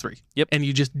just draw 3. Yep. And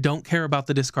you just don't care about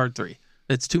the discard 3.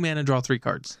 It's 2 mana, draw 3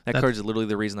 cards. That card is literally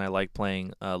the reason I like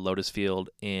playing Lotus Field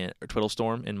or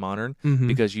Twiddlestorm in Modern, mm-hmm.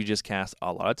 because you just cast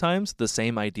a lot of times the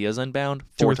same Ideas Unbound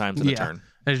 4 times in a turn.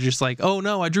 And it's just like, oh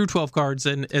no, I drew 12 cards,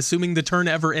 and assuming the turn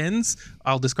ever ends,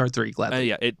 I'll discard 3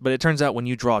 gladly. But it turns out when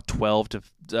you draw 12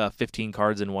 to 15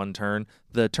 cards in one turn,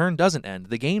 the turn doesn't end.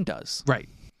 The game does. Right.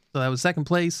 So that was second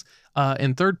place.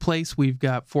 In third place, we've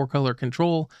got 4-color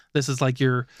control. This is like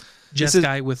your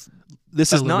Jeskai with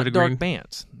This is not Dark green.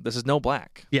 Bant. This is no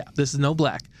black. Yeah, this is no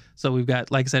black. So we've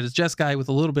got, like I said, it's Jeskai with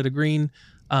a little bit of green.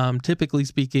 Typically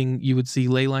speaking, you would see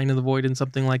Leyline of the Void in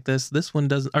something like this. This one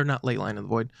doesn't, or not Leyline of the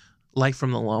Void, Life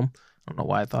from the Loam. I don't know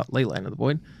why I thought Leyline of the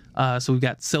Void. So we've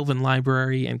got Sylvan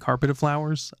Library and Carpet of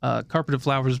Flowers. Carpet of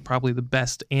Flowers is probably the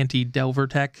best anti-Delver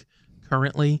tech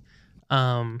currently.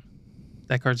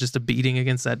 That card's just a beating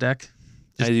against that deck.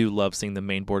 I do love seeing the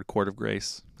main board Court of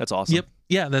Grace. That's awesome. Yep.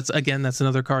 Yeah, that's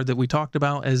another card that we talked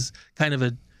about as kind of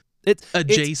a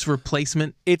Jace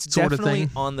replacement. It's sort definitely of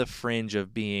thing. On the fringe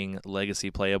of being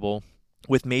legacy playable,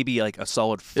 with maybe like a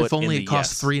solid foot. If only in it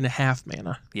costs 3.5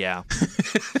 mana. Yeah.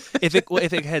 if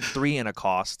it had 3 and a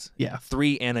cost. Yeah.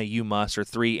 3 and a you must, or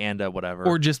 3 and a whatever.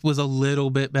 Or just was a little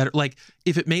bit better. Like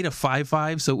if it made a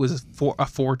 5/5, so it was a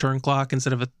 4-turn clock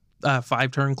instead of a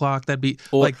 5-turn clock, that'd be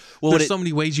there's so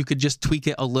many ways you could just tweak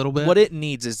it a little bit. What it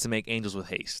needs is to make Angels with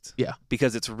haste. Yeah.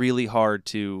 Because it's really hard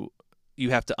to. You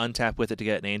have to untap with it to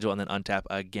get an angel, and then untap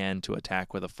again to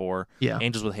attack with a 4. Yeah.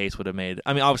 Angels with haste would have made.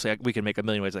 Obviously, we can make a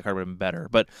million ways that card would have been better,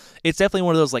 but it's definitely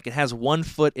one of those, like, it has one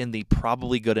foot in the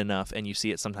probably good enough, and you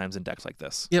see it sometimes in decks like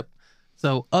this. Yep.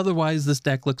 So otherwise, this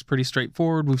deck looks pretty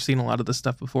straightforward. We've seen a lot of this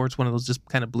stuff before. It's one of those just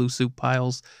kind of blue soup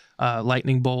piles.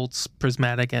 Lightning bolts,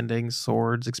 prismatic endings,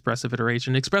 swords, expressive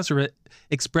iteration.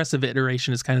 Expressive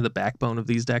iteration is kind of the backbone of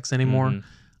these decks anymore.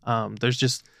 There's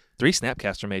just 3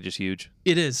 Snapcaster Mage is huge.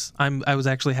 It is. I was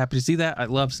actually happy to see that. I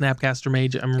love Snapcaster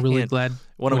Mage. I'm really glad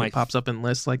it pops up in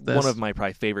lists like this. One of my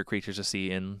probably favorite creatures to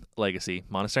see in Legacy,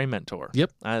 Monastery Mentor.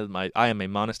 Yep. I am a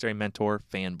Monastery Mentor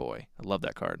fanboy. I love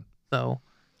that card. So,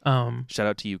 shout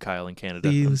out to you, Kyle, in Canada.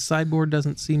 The sideboard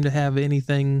doesn't seem to have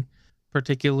anything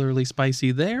particularly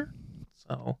spicy there.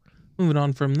 So, moving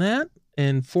on from that.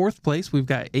 In 4th place, we've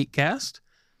got 8cast.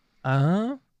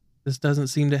 This doesn't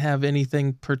seem to have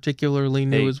anything particularly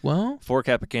new as well. 4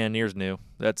 Kappa Cannoneers new.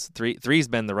 That's 3's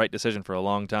been the right decision for a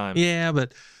long time. Yeah,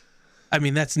 but I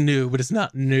mean that's new, but it's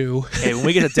not new. Hey, when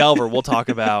we get to Delver, we'll talk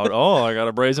about I got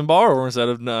a Brazen Borrower instead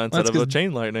of a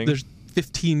Chain Lightning. There's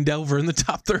 15 Delver in the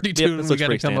top 32, and we got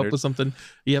to come up with something.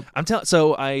 Yep.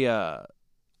 So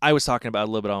I was talking about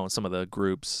a little bit on some of the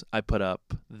groups. I put up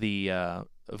the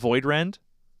Void Rend,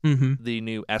 the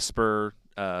new Esper.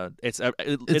 It's an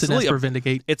Esper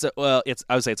Vindicate. I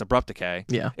would say it's Abrupt Decay.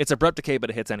 Yeah. It's Abrupt Decay, but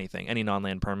it hits anything, any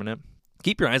non-land permanent.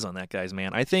 Keep your eyes on that, guys,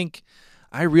 man.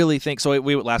 I really think so.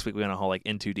 Last week we went a whole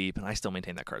in too deep, and I still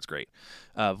maintain that card's great.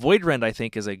 Void Rend, I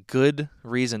think, is a good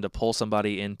reason to pull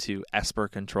somebody into Esper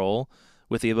control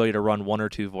with the ability to run 1 or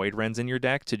 2 Void Rends in your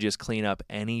deck to just clean up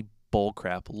any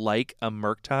bullcrap like a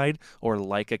Murktide or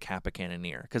like a Kappa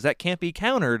Cannoneer, because that can't be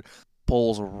countered.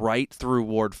 Pulls right through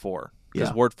Ward 4.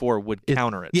 Because Ward 4 would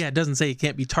counter it. Yeah, it doesn't say it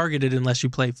can't be targeted unless you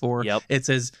play 4. Yep. It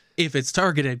says if it's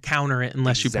targeted, counter it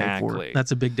unless you pay 4.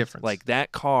 That's a big difference. Like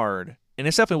that card, and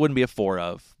it definitely wouldn't be a 4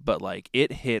 of, but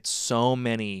it hits so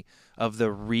many of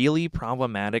the really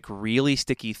problematic, really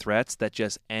sticky threats that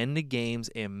just end the games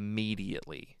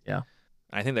immediately. Yeah.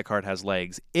 I think that card has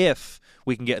legs if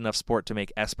we can get enough support to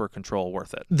make Esper control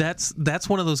worth it. That's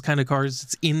one of those kind of cards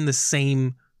that's in the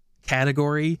same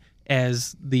category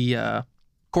as the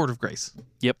Court of Grace.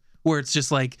 Yep. Where it's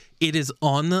just it is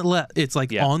on the it's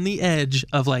on the edge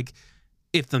of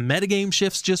if the metagame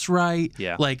shifts just right.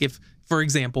 Yeah. If, for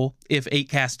example, if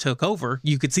 8cast took over,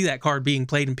 you could see that card being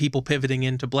played and people pivoting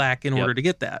into black in order to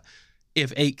get that.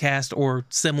 If 8cast or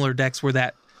similar decks were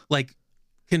that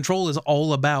control is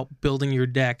all about building your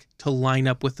deck to line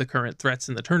up with the current threats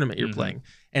in the tournament you're playing.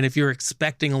 And if you're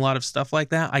expecting a lot of stuff like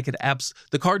that,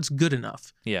 the card's good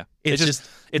enough. Yeah. It's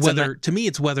to me,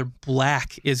 it's whether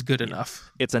black is good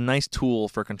enough. It's a nice tool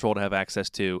for control to have access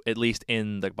to, at least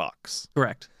in the box.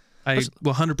 Correct. I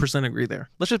 100% agree there.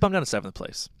 Let's just bump down to 7th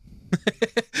place.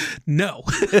 No.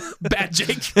 Bad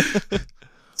Jake.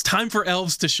 It's time for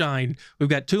elves to shine. We've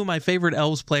got 2 of my favorite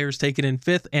elves players taken in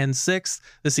 5th and 6th.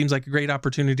 This seems like a great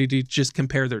opportunity to just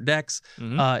compare their decks.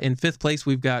 In 5th place,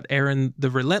 we've got Aaron the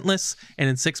Relentless, and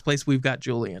in 6th place, we've got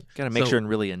Julian. Got to make sure and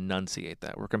really enunciate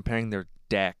that. We're comparing their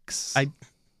decks.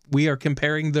 We are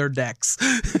comparing their decks.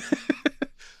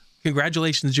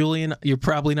 Congratulations, Julian. You're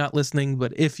probably not listening,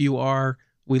 but if you are,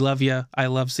 we love you. I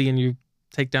love seeing you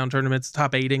take down tournaments,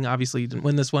 top 8ing. Obviously, you didn't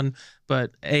win this one,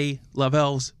 but A, love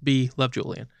elves, B, love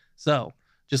Julian. So,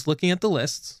 just looking at the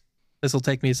lists, this will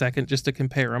take me a second just to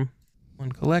compare them.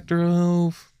 1 Collector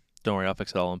Oath. Don't worry, I'll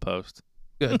fix it all in post.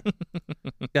 Good.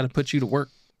 Got to put you to work.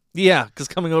 Yeah, because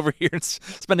coming over here and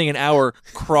spending an hour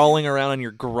crawling around on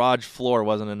your garage floor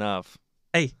wasn't enough.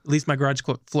 Hey, at least my garage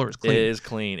floor is clean. It is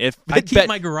clean. I keep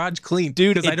my garage clean,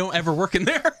 dude, because I don't ever work in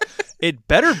there. It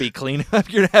better be clean if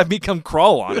you're going to have me come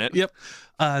crawl on it. Yep.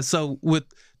 So with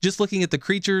just looking at the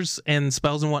creatures and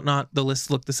spells and whatnot, the lists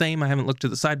look the same. I haven't looked at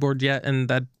the sideboard yet, and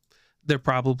that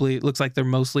it looks like they're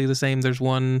mostly the same. There's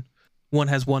one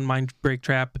has 1 Mind Break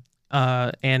Trap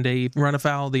and a Run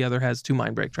Afoul. The other has 2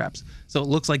 Mind Break Traps. So it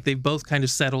looks like they've both kind of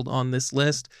settled on this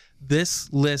list.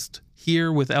 This list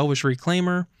here with Elvish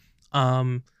Reclaimer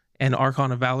and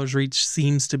Archon of Valor's Reach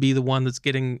seems to be the one that's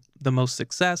getting the most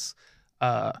success.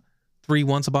 3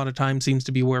 Once Upon a Time seems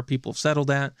to be where people have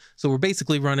settled at. So we're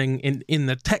basically running in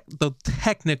the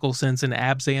technical sense an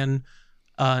Abzan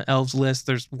elves list.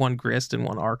 There's 1 Grist and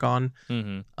 1 Archon.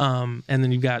 And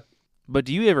then you've got. But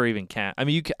do you ever even cast? I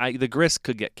mean, the Grist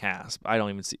could get cast. I don't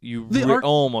even see you.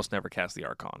 Almost never cast the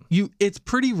Archon. It's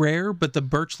pretty rare, but the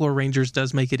Birchlore Rangers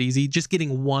does make it easy. Just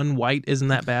getting 1 white isn't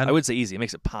that bad. I would say easy. It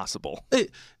makes it possible.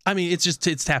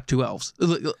 It's tap 2 elves.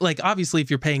 Obviously, if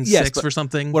you're paying 6 for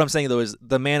something. What I'm saying though is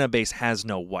the mana base has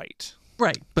no white.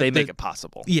 Right, but they make it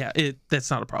possible. Yeah, that's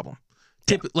not a problem.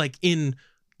 Yeah. In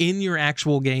your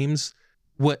actual games,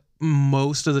 what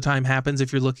most of the time happens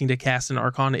if you're looking to cast an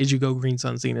Archon is you go Green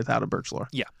Sun Zenith out of Birchlore.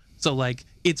 Yeah. So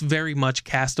it's very much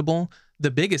castable.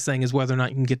 the biggest thing is whether or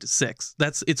not you can get to 6.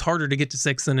 It's harder to get to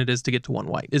 6 than it is to get to 1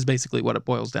 white, is basically what it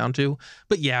boils down to.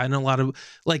 But yeah, in a lot of,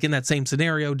 like in that same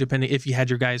scenario, depending if you had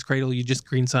your guy's cradle, you just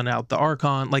green sun out the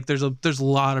Archon. Like there's a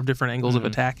lot of different angles of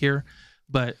attack here.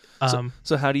 But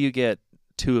so how do you get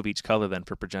 2 of each color then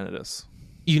for Progenitus?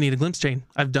 You need a glimpse chain.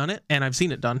 I've done it, and I've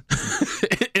seen it done.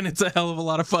 And it's a hell of a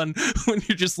lot of fun when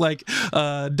you're just like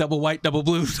double white, double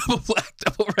blue, double black,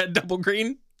 double red, double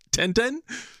green, 10-10.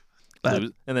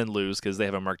 And then lose because they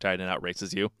have a Murktide and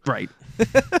outraces you. Right.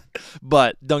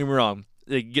 But don't get me wrong,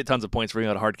 they get tons of points for being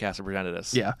able to hardcast a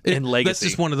Progenitus. Yeah. In Legacy. That's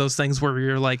just one of those things where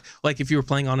you're like if you were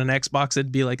playing on an Xbox,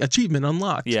 it'd be like achievement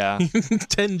unlocked. Yeah.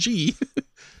 10G.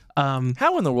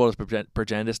 How in the world is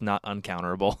Progenitus not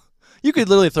uncounterable? You could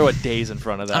literally throw a daze in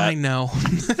front of that. I know.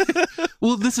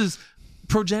 Well,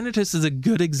 Progenitus is a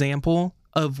good example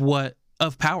of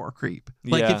power creep.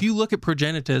 Like if you look at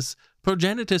Progenitus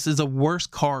is a worse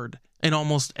card in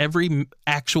almost every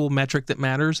actual metric that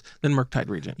matters than Murktide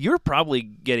Regent. You're probably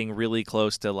getting really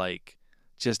close to like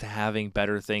just having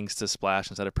better things to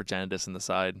splash instead of Progenitus in the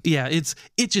side. Yeah, it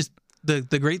just the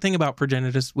great thing about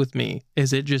Progenitus with me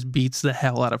is it just beats the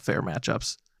hell out of fair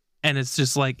matchups. And it's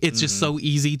just like just so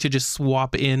easy to just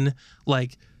swap in,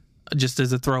 like just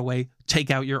as a throwaway,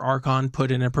 take out your Archon, put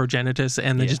in a Progenitus,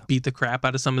 and then just beat the crap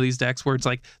out of some of these decks where it's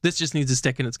like, this just needs to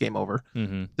stick and it's game over.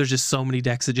 Mm-hmm. There's just so many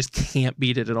decks that just can't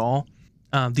beat it at all.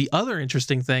 The other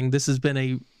interesting thing, this has been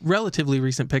a relatively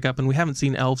recent pickup, and we haven't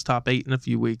seen Elves top 8 in a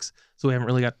few weeks, so we haven't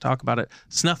really got to talk about it.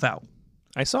 Snuff Out.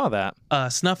 I saw that.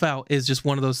 Snuff Out is just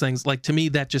one of those things, like to me,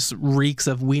 that just reeks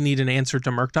of we need an answer to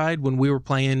Murktide. When we were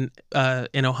playing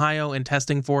in Ohio and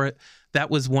testing for it, that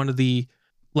was one of the,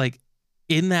 like,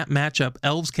 in that matchup,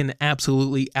 Elves can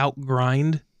absolutely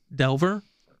outgrind Delver,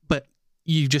 but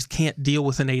you just can't deal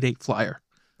with an 8/8 flyer.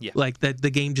 Yeah, like that,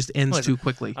 the game just ends too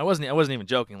quickly. I wasn't even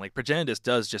joking. Like Progenitus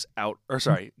does just that's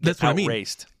what I mean.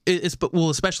 But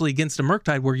especially against a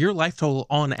Murktide where your life total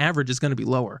on average is going to be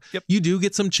lower. Yep. You do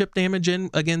get some chip damage in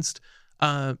against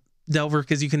Delver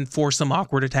because you can force some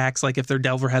awkward attacks, like if their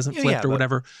Delver hasn't flipped or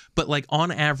whatever. But like on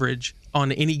average,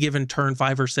 on any given turn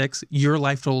 5 or 6, your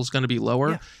life total is going to be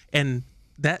lower, and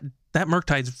that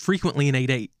Murktide's frequently an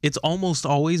 8/8. It's almost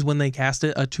always when they cast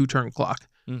it a 2-turn clock.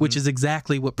 Mm-hmm. Which is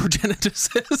exactly what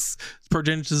Progenitus is.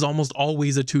 Progenitus is almost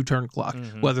always a 2-turn clock,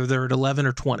 whether they're at 11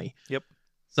 or 20. Yep.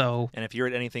 So, and if you're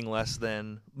at anything less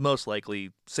than most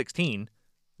likely 16,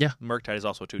 Murktide is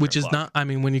also a 2-turn which is clock. not. I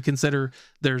mean, when you consider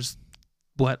there's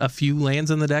a few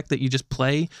lands in the deck that you just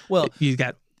play. Well,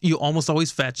 you almost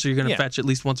always fetch. So you're going to fetch at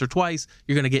least once or twice.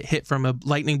 You're going to get hit from a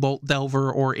Lightning Bolt,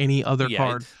 Delver, or any other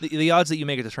card. The odds that you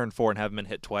make it to turn 4 and haven't been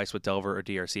hit twice with Delver or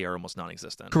DRC are almost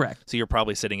non-existent. Correct. So you're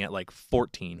probably sitting at like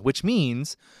 14, which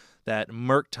means that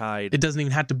Murktide... It doesn't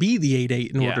even have to be the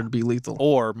 8/8 in order to be lethal.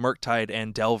 Or Murktide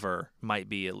and Delver might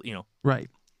be, right.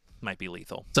 Might be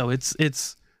lethal. So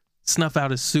it's Snuff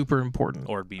Out is super important.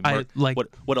 Or it'd be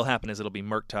what'll happen is it'll be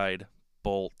Murktide,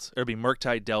 Bolt, or it'll be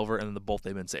Murktide, Delver, and then the Bolt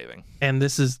they've been saving. And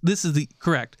this is the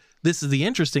correct. This is the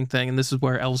interesting thing, and this is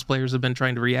where Elves players have been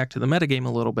trying to react to the metagame a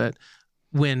little bit.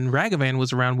 When Ragavan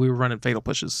was around, we were running Fatal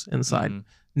Pushes inside.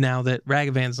 Mm-hmm. Now that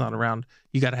Ragavan's not around,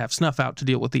 you got to have Snuff Out to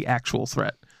deal with the actual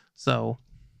threat. So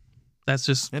that's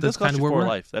kind of where we're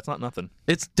life. That's not nothing.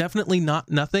 It's definitely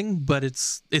not nothing, but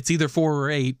it's either 4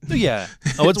 or 8. Yeah.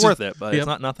 Oh, it's worth it, but it's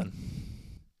not nothing.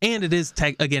 And it is,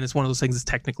 again, it's one of those things that's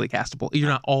technically castable. You're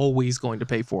not always going to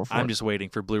pay 4 for it. I'm just waiting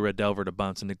for Blue-Red Delver to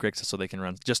bounce into Grixis so they can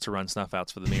run Snuff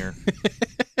Outs for the mirror.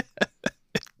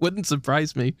 Wouldn't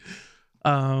surprise me.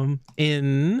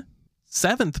 In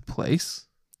 7th place,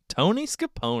 Tony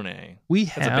Scapone.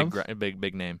 That's a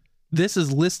big name. This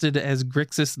is listed as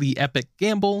Grixis the Epic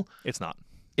Gamble. It's not.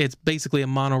 It's basically a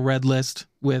mono red list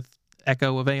with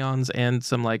Echo of Aeons and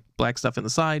some like black stuff in the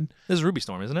side. This is Ruby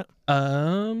Storm, isn't it?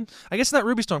 I guess it's not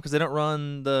Ruby Storm because they don't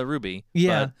run the Ruby.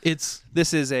 Yeah,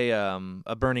 this is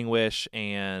a Burning Wish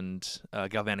and a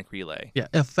Galvanic Relay. Yeah,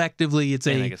 effectively it's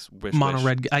a mono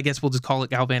red. I guess we'll just call it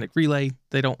Galvanic Relay.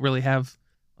 They don't really have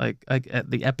like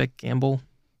the Epic Gamble.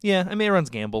 Yeah, I mean it runs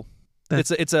Gamble. It's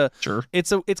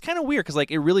kind of weird because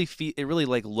like it really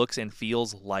like looks and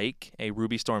feels like a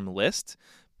Ruby Storm list.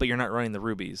 But you're not running the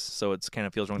rubies, so it's kind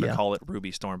of feels wrong to call it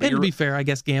Ruby Storm. But and to be fair, I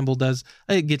guess Gamble does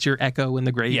get your Echo in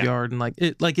the graveyard, and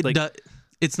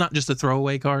it's not just a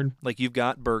throwaway card. Like you've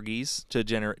got Burgies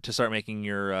to start making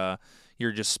your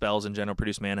just spells in general,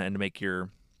 produce mana, and to make your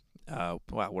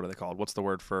what are they called? What's the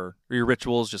word for your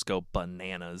rituals? Just go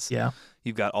bananas. Yeah,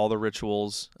 you've got all the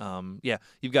rituals.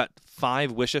 You've got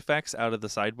 5 wish effects out of the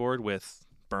sideboard with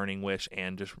Burning Wish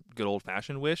and just good old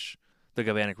fashioned Wish. The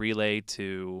Galvanic Relay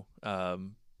to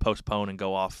postpone and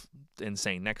go off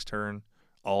insane next turn.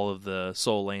 all of the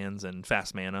soul lands and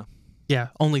fast mana. Yeah,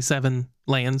 only 7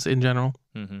 lands in general.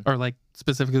 Or like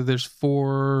specifically there's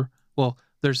 4, well,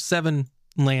 there's 7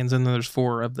 lands and then there's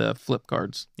 4 of the flip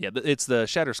cards. Yeah, it's the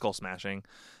Shatter Skull Smashing.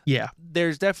 Yeah.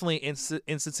 There's definitely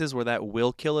instances where that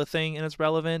will kill a thing and it's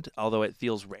relevant, although it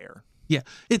feels rare. Yeah,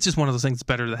 it's just one of those things that's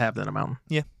better to have than a mountain.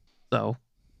 Yeah. So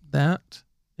that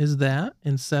is that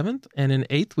in 7th. And in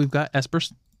 8th, we've got Esper.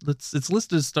 It's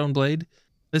listed as Stoneblade.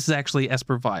 This is actually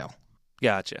Esper Vial.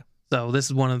 Gotcha. So this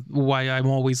is one of why I'm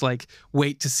always like,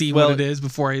 wait to see what it is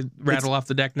before I rattle off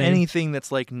the deck name. Anything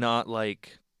that's like not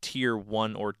like tier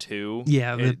 1 or 2.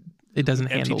 Yeah, it doesn't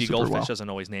handle MTG super Goldfish well. doesn't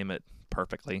always name it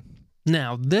perfectly.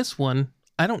 Now, this one,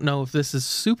 I don't know if this is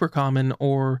super common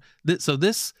or... So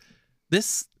this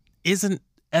isn't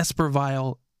Esper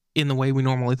Vial in the way we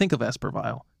normally think of Esper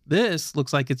Vial. This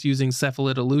looks like it's using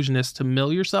Cephalid Illusionist to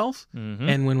mill yourself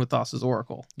and win with Thassa's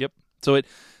Oracle. Yep.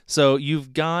 So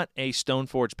you've got a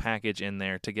Stoneforge package in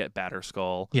there to get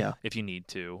Batterskull if you need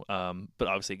to, but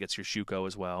obviously it gets your Shuko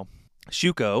as well.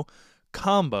 Shuko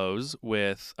combos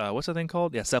with, what's that thing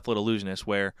called? Yeah, Cephalid Illusionist,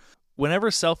 where whenever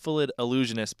Cephalid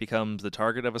Illusionist becomes the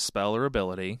target of a spell or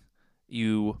ability,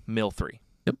 you mill 3.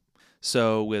 Yep.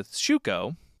 So with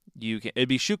Shuko, it'd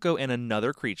be Shuko and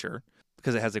another creature,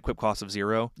 because it has an equip cost of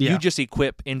 0. Yeah. You just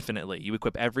equip infinitely. You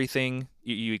equip everything.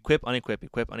 You equip, unequip,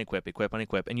 equip, unequip, equip,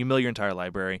 unequip, and you mill your entire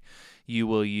library.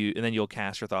 And then you'll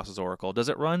cast your Thassa's Oracle. Does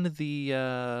it run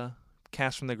the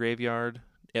cast from the graveyard?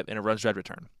 Yep, and it runs Dread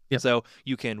Return. Yep. So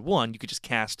you could just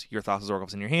cast your Thassa's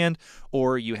Oracles in your hand,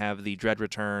 or you have the Dread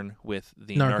Return with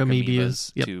the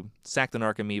Narcomoebas to sack the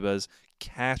Narcomoebas,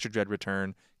 cast your Dread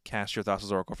Return, cast your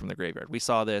Thassa's Oracle from the graveyard. We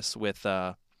saw this with...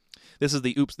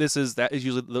 That is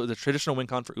usually the traditional win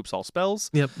con for Oops All Spells.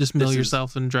 Yep, just mill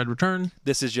yourself and Dread Return.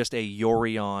 This is just a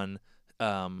Yorion,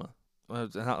 not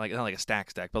like a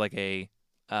stacks deck, but like a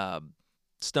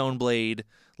Stoneblade,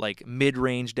 like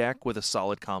mid-range deck with a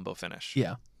solid combo finish.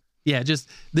 Yeah. Just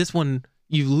this one,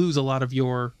 you lose a lot of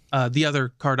your the other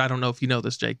card. I don't know if you know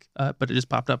this, Jake, but it just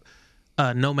popped up.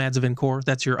 Nomads of Encore.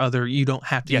 That's your other. You don't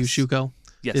have to use Shuko.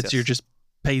 Yes, you're just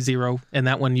pay 0, and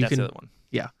that one you That's can. The other one.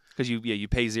 Yeah. Because you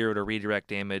pay 0 to redirect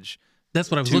damage. That's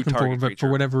what I was looking for, but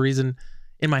for whatever reason,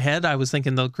 in my head, I was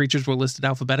thinking the creatures were listed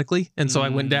alphabetically, and so I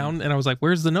went down and I was like,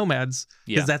 "Where's the Nomads?"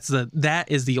 Because that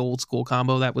is the old school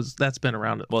combo that's been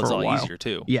around for a while. Well, it's all easier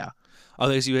too. Yeah.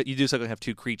 Although you do still have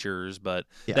 2 creatures, but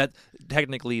that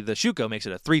technically the Shuko makes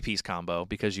it a 3-piece combo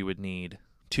because you would need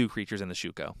 2 creatures in the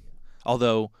Shuko.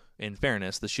 Although, in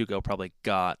fairness, the Shuko probably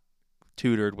got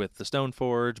tutored with the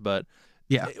Stoneforge, but.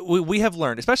 Yeah, we have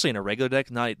learned, especially in a regular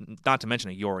deck, not to mention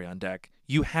a Yorion deck,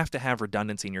 you have to have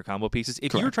redundancy in your combo pieces.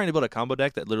 If you're trying to build a combo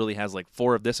deck that literally has like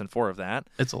 4 of this and 4 of that,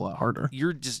 it's a lot harder.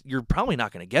 You're probably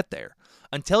not going to get there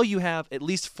until you have at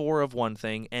least 4 of one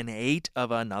thing and 8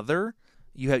 of another.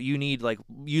 You need like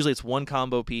usually it's 1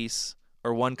 combo piece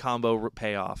or 1 combo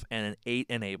payoff and an 8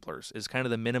 enablers is kind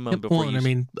of the minimum before you... I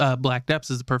mean, Black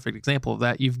Depths is the perfect example of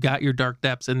that. You've got your Dark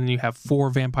Depths, and then you have 4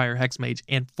 Vampire Hexmage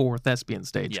and 4 Thespian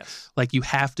Stage. Yes. Like, you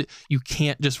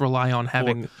can't just rely on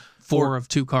having 4 of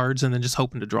 2 cards and then just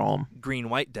hoping to draw them.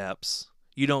 Green-White Depths,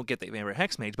 you don't get the Vampire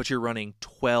Hexmage, but you're running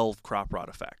 12 Crop Rot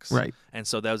effects. Right. And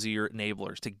so those are your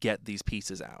enablers to get these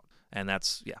pieces out. And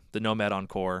that's, the Nomad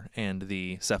Encore and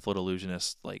the Cephalid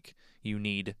Illusionist, like, you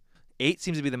need... 8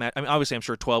 seems to be the match. I mean, obviously, I'm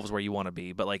sure 12 is where you want to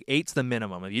be, but like 8's the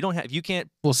minimum. If you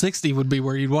can't. Well, 60 would be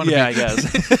where you'd want to be. Yeah, I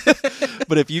guess.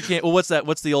 But if you can't, well, what's that?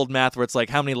 What's the old math where it's like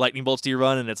how many lightning bolts do you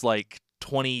run, and it's like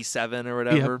 27 or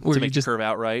whatever to make the curve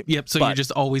out right. Yep. So you're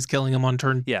just always killing them on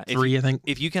turn 3. I think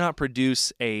if you cannot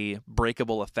produce a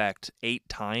breakable effect 8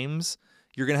 times,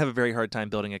 you're gonna have a very hard time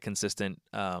building a consistent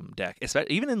deck,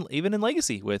 especially even in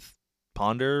Legacy with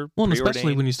Ponder. Well, and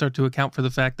especially when you start to account for the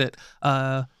fact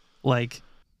that like.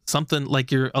 Something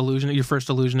like your first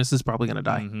illusionist is probably going to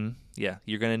die. Mm-hmm. Yeah,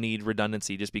 you're going to need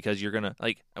redundancy just because you're going to,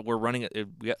 like, we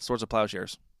got Swords of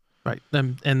Plowshares. Right.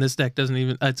 And this deck doesn't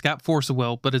even, it's got Force of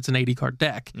Will, but it's an 80 card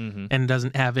deck and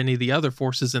doesn't have any of the other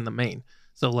forces in the main.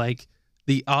 So, like,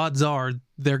 the odds are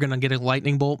they're going to get a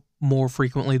Lightning Bolt more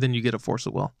frequently than you get a Force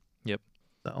of Will. Yep.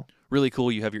 So really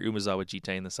cool. You have your Umezawa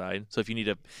Jitte in the side. So if you need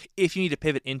to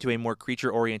pivot into a more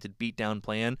creature-oriented beatdown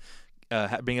plan,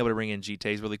 being able to bring in Jitte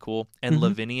is really cool. And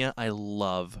Lavinia, I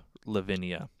love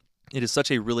Lavinia. It is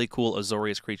such a really cool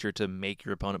Azorius creature to make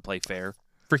your opponent play fair.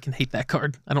 Freaking hate that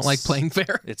card. I don't like playing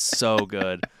fair. It's so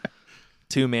good.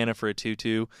 2 mana for a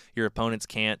 2/2. Your opponents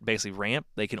can't basically ramp.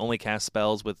 They can only cast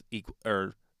spells with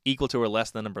equal to or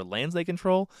less than the number of lands they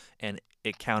control, and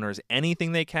it counters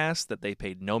anything they cast that they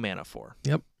paid no mana for.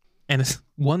 Yep. And it's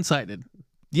one-sided.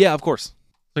 Yeah, of course.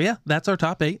 So yeah, that's our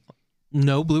top 8.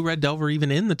 No Blue Red Delver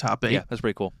even in the top 8. Yeah, that's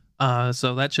pretty cool.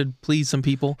 So that should please some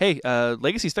people. Hey,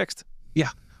 Legacy's fixed. Yeah,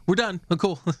 we're done. Oh,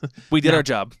 cool. We did our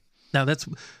job. Now that's,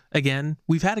 again,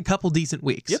 we've had a couple decent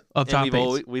weeks of top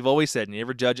 8s. We've always said,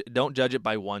 don't judge it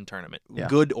by one tournament, Yeah.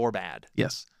 good or bad.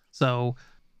 Yes. So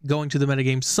going to the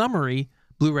metagame summary,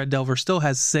 Blue Red Delver still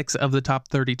has 6 of the top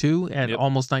 32 at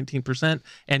almost 19%.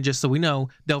 And just so we know,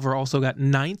 Delver also got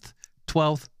 9th,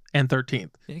 12th, and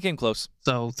 13th. It came close.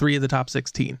 So 3 of the top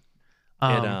 16.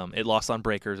 It lost on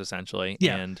breakers, essentially.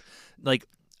 Yeah. And like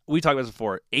we talked about this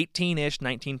before, 18-ish,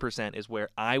 19% is where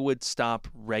I would stop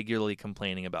regularly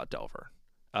complaining about Delver.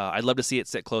 I'd love to see it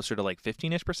sit closer to like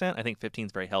 15-ish percent. I think 15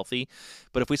 is very healthy.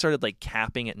 But if we started like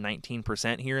capping at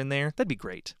 19% here and there, that'd be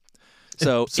great.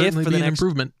 So certainly be an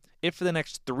improvement. If for the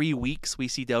next 3 weeks we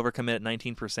see Delver come in at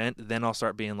 19%, then I'll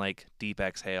start being like, deep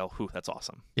exhale. Whew, that's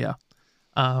awesome. Yeah.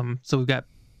 So we've got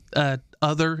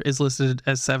other is listed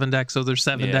as 7 decks. So there's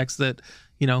 7 decks that,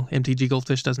 MTG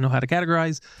Goldfish doesn't know how to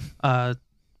categorize.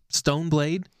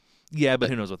 Stoneblade. Yeah, but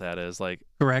who knows what that is? Like,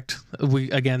 correct.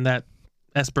 That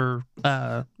Esper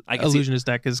Illusionist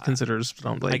deck is considered a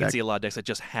Stoneblade deck. I can see a lot of decks that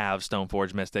just have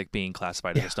Stoneforge Mystic being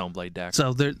classified as a Stoneblade deck.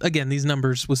 So these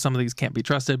numbers with some of these can't be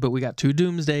trusted, but we got 2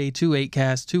 Doomsday, 2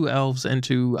 8-cast, 2 Elves, and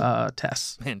 2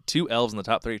 Tests. Man, 2 Elves in the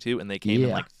top 32, and they came in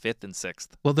like 5th and 6th.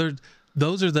 Well,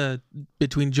 those are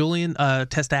between Julian,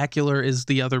 Testacular is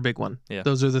the other big one. Yeah.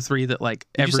 Those are the 3 that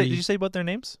Did you say about their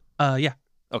names? Yeah.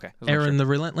 Okay. Aaron the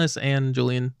Relentless and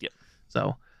Julian. Yep.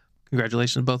 So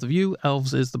congratulations both of you.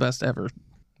 Elves is the best ever.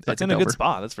 It's in a good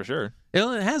spot, that's for sure.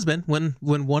 It has been when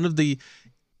one of the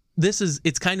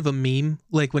it's kind of a meme,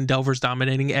 like when Delver's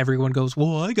dominating, everyone goes,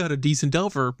 well, I got a decent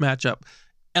Delver matchup.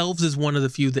 Elves is one of the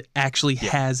few that actually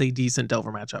has a decent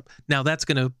Delver matchup. Now that's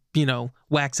going to,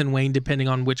 wax and wane depending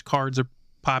on which cards are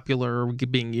popular or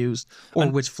being used or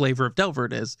which flavor of Delver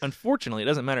it is. Unfortunately, it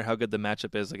doesn't matter how good the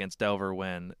matchup is against Delver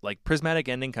when like Prismatic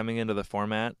Ending coming into the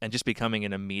format and just becoming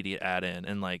an immediate add-in,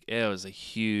 and like it was a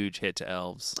huge hit to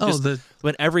Elves.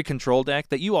 When every control deck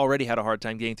that you already had a hard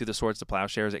time getting through the Swords to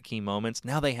Plowshares at key moments,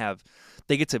 now they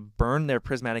get to burn their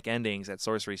Prismatic Endings at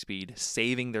sorcery speed,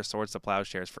 saving their Swords to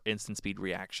Plowshares for instant speed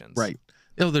reactions. Right.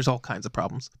 There's all kinds of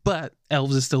problems, but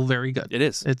Elves is still very good. It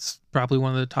is. It's probably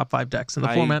one of the top 5 decks in the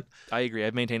format. I agree.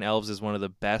 I've maintained Elves as one of the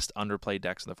best underplayed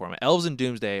decks in the format. Elves and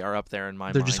Doomsday are up there in my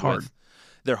mind. They're just hard.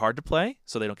 They're hard to play,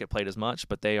 so they don't get played as much,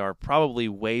 but they are probably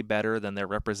way better than their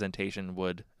representation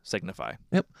would signify.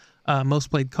 Yep.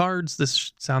 Most played cards.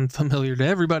 This sound familiar to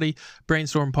everybody.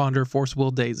 Brainstorm, Ponder, Force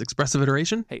Will, Daze, Expressive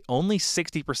Iteration. Hey, only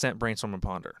 60% Brainstorm and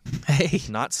Ponder. Hey.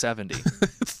 Not 70.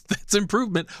 That's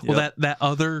improvement. Yep. Well, that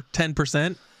other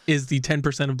 10% is the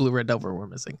 10% of Blue Red Delver we're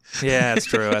missing. Yeah, that's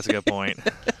true. That's a good point.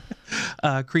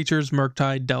 Creatures,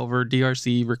 Murktide, Delver,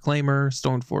 DRC, Reclaimer,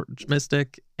 Stoneforge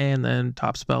Mystic, and then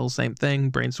top spells, same thing.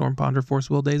 Brainstorm, Ponder, Force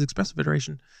Will, Daze, Expressive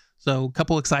Iteration. So a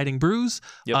couple exciting brews,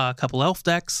 a couple elf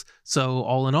decks. So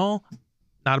all in all,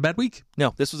 not a bad week.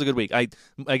 No, this was a good week. I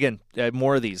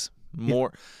more of these.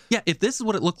 More. Yeah, if this is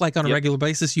what it looked like on a regular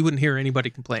basis, you wouldn't hear anybody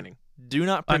complaining. Do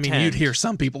not pretend. I mean, you'd hear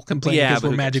some people complaining because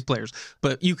we're Magic players,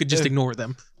 but you could just ignore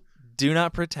them. Do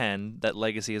not pretend that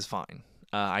Legacy is fine.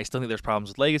 I still think there's problems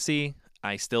with Legacy.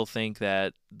 I still think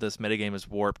that this metagame is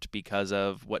warped because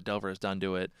of what Delver has done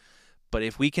to it. But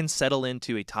if we can settle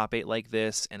into a top 8 like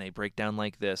this and a breakdown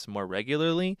like this more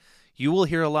regularly, you will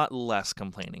hear a lot less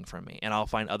complaining from me. And I'll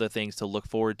find other things to look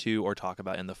forward to or talk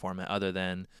about in the format other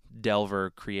than Delver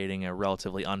creating a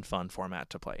relatively unfun format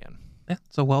to play in. Yeah,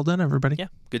 so well done, everybody. Yeah,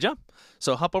 good job.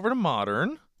 So hop over to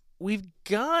Modern. We've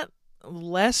got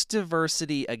less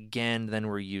diversity again than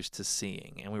we're used to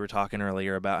seeing. And we were talking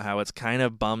earlier about how it's kind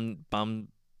of bums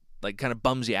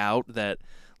you out that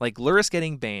like Lurrus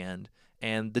getting banned.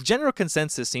 And the general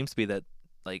consensus seems to be that,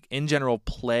 like, in general,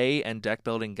 play and deck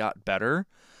building got better,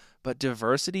 but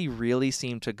diversity really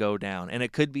seemed to go down. And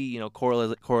it could be,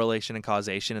 correlation and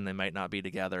causation, and they might not be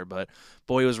together. But,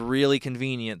 boy, it was really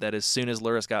convenient that as soon as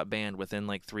Lurrus got banned within,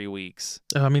 3 weeks.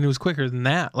 I mean, it was quicker than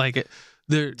that.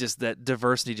 Just that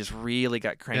diversity just really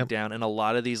got cranked down. And a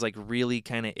lot of these, really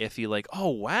kind of iffy, oh,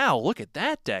 wow, look at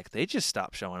that deck. They just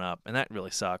stopped showing up. And that really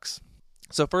sucks.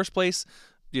 So, first place,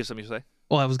 do you have something to say?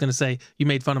 Well, I was going to say, you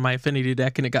made fun of my Affinity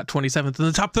deck and it got 27th in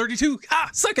the top 32.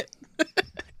 Suck it.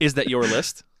 Is that your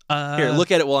list? Here,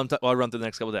 look at it while I run through the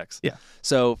next couple decks. Yeah.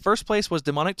 So first place was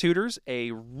Demonic Tutors,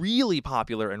 a really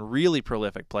popular and really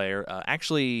prolific player.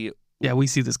 Yeah, we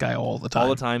see this guy all the time. All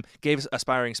the time. Gave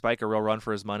Aspiring Spike a real run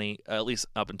for his money, at least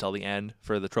up until the end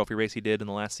for the trophy race he did in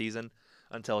the last season,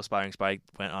 until Aspiring Spike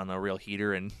went on a real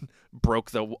heater and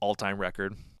broke the all-time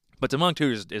record. But Demonic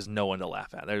Tutors is no one to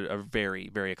laugh at. They're a very,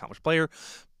 very accomplished player.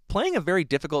 playing a very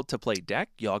difficult to play deck,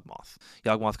 Yawgmoth.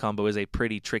 Yawgmoth combo is a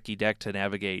pretty tricky deck to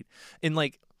navigate. In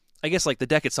I guess the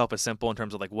deck itself is simple in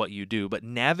terms of what you do, but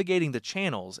navigating the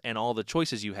channels and all the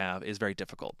choices you have is very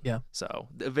difficult. Yeah. So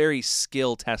a very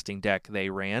skill testing deck they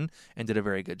ran and did a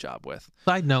very good job with.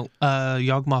 Side note,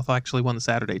 Yawgmoth actually won the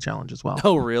Saturday challenge as well.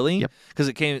 Oh, really? Yep. Because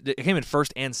it came in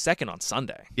first and second on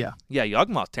Sunday. Yeah. Yeah,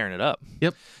 Yawgmoth tearing it up.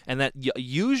 Yep. And that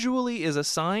usually is a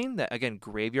sign that, again,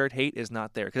 graveyard hate is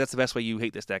not there. Because that's the best way you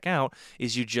hate this deck out,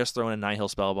 is you just throw in a Nihil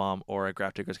Spellbomb or a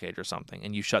Grafdigger's Cage or something,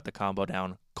 and you shut the combo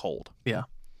down cold. Yeah.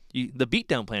 The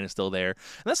beatdown plan is still there.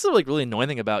 And that's the really annoying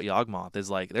thing about Yawgmoth is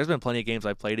there's been plenty of games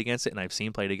I've played against it and I've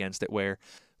seen played against it where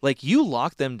you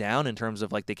lock them down in terms of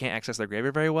they can't access their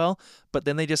graveyard very well, but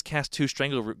then they just cast 2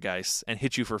 Strangleroot Geists and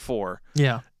hit you for 4.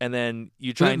 Yeah. And then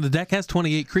you try the deck has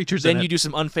 28 creatures then in it. you do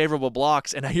some unfavorable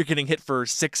blocks and now you're getting hit for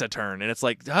 6 a turn and it's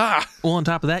ah. Well, on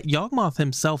top of that, Yawgmoth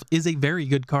himself is a very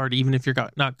good card even if you're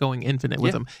not going infinite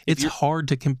with him. It's hard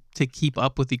to keep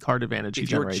up with the card advantage he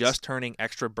generates. You're just turning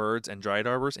extra birds and Dryad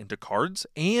Arbors into cards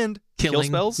and killing kill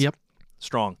spells. Yep.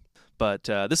 Strong. But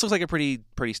this looks like a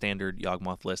pretty standard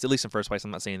Yawgmoth list, at least in first place. I'm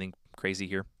not saying anything crazy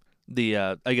here. The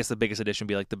I guess the biggest addition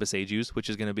would be the Boseijus, which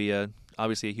is going to be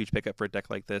obviously a huge pickup for a deck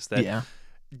like this.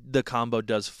 The combo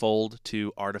does fold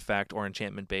to artifact or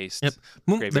enchantment based.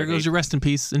 Yep. There goes your rest in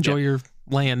peace. Enjoy your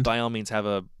land. By all means, have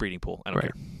a breeding pool. I don't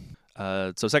care.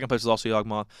 So second place is also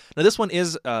Yawgmoth. Now this one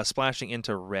is splashing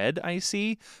into red, I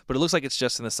see, but it looks like it's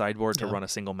just in the sideboard to run a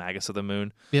single Magus of the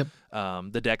Moon. Yep.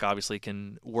 The deck obviously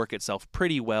can work itself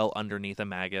pretty well underneath a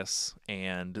Magus,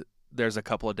 and there's a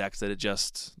couple of decks that it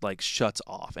just shuts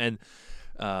off. And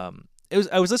I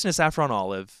was listening to Saffron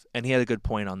Olive, and he had a good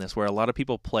point on this, where a lot of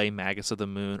people play Magus of the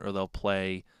Moon or they'll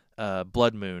play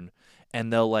Blood Moon,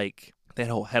 and they'll they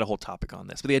had a whole topic on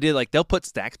this, but the idea they'll put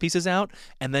stacks pieces out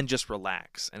and then just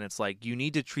relax, and it's you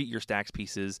need to treat your stacks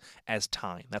pieces as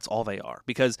time. That's all they are,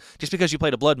 because just because you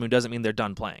played a Blood Moon doesn't mean they're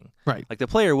done playing. Right. The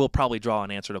player will probably draw an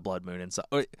answer to Blood Moon, and so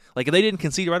if they didn't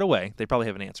concede right away, they probably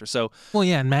have an answer. So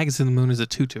and Magus of the Moon is a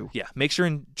 2/2. Yeah, make sure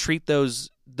and treat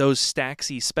those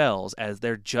stacksy spells as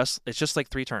it's just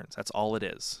 3 turns. That's all it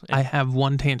is. And I have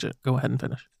one tangent. Go ahead and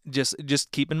finish.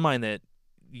 Just keep in mind that.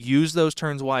 Use those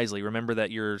turns wisely. Remember that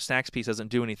your stacks piece doesn't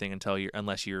do anything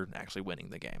unless you're actually winning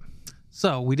the game.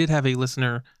 So we did have a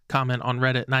listener comment on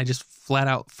Reddit, and I just flat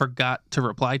out forgot to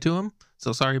reply to him.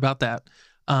 So sorry about that.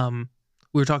 We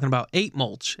were talking about 8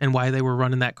 Mulch and why they were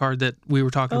running that card that we were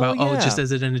talking about. Yeah. It's just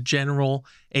as it in a general,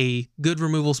 a good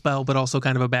removal spell, but also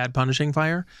kind of a bad punishing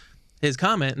fire. His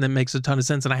comment, and that makes a ton of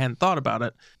sense, and I hadn't thought about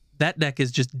it. That deck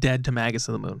is just dead to Magus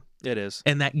of the Moon. It is.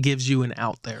 And that gives you an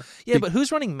out there. Yeah, but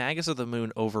who's running Magus of the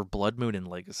Moon over Blood Moon and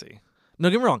Legacy? No,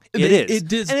 get me wrong. It is.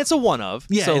 It is. And it's a one of.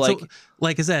 Yeah, so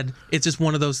like I said, it's just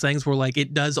one of those things where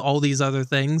it does all these other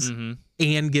things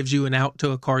and gives you an out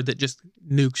to a card that just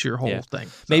nukes your whole thing.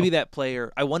 So. Maybe that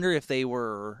player, I wonder if they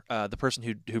were the person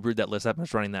who brewed that list up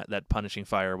was running that punishing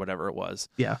fire or whatever it was.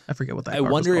 Yeah, I forget what that I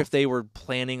wonder was if they were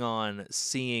planning on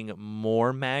seeing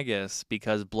more Magus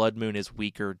because Blood Moon is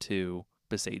weaker to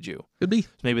Boseiju. Could be. So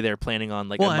maybe they're planning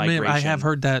on a I migration. mean, I have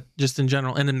heard that just in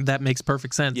general, and then that makes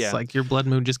perfect sense. Yeah. Your Blood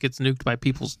Moon just gets nuked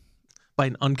by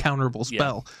an uncounterable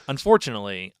spell. Yeah.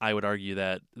 Unfortunately, I would argue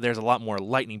that there's a lot more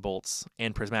lightning bolts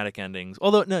and prismatic endings.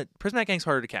 Although, no, prismatic endings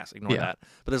harder to cast. Ignore that.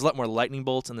 But there's a lot more lightning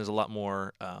bolts and there's a lot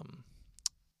more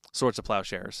Swords of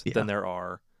Plowshares than there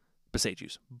are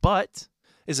Boseijus. But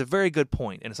it's a very good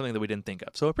point, and it's something that we didn't think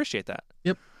of. So I appreciate that.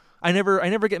 Yep. I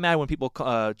never get mad when people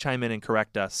chime in and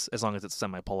correct us as long as it's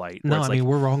semi-polite. No, I mean,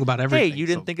 we're wrong about everything. Hey, you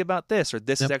didn't think about this, or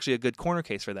this is actually a good corner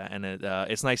case for that. And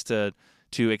it's nice to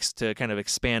kind of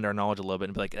expand our knowledge a little bit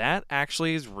and be like, that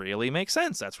actually really makes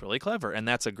sense. That's really clever. And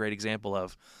that's a great example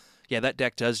of, that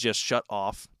deck does just shut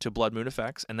off to Blood Moon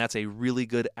effects, and that's a really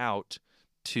good out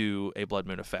to a Blood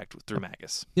Moon effect through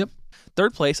Magus. Yep.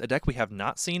 Third place, a deck we have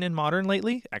not seen in Modern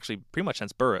lately, actually pretty much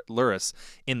since Lurrus,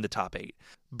 in the top 8.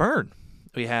 Burn.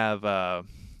 We have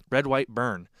Red, White,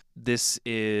 Burn. This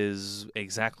is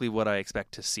exactly what I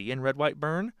expect to see in Red, White,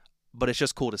 Burn, but it's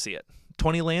just cool to see it.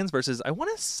 20 lands versus, I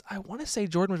want to say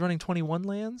Jordan was running 21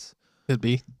 lands. Could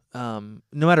be. No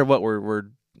matter what, we're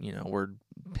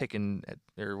picking at,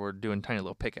 or we're doing tiny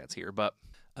little pickets here, but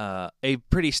a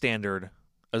pretty standard.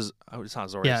 It's not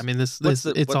Azorius. Yeah, I mean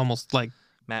it's almost like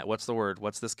Matt. What's the word?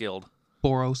 What's this guild?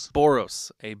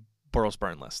 Boros. A Boros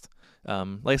Burn list.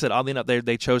 Like I said, oddly enough,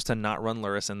 they chose to not run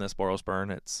Lurrus in this Boros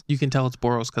Burn. You can tell it's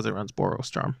Boros because it runs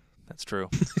Boros Charm. That's true.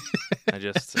 I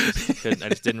just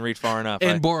didn't reach far enough.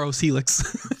 And Boros Helix.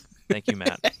 Thank you,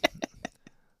 Matt.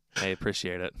 I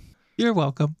appreciate it. You're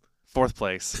welcome. Fourth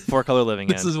place, 4-color Living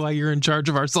This is why you're in charge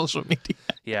of our social media.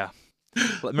 Yeah.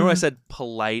 Remember I said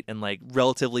polite and like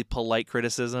relatively polite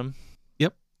criticism?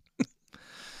 Yep.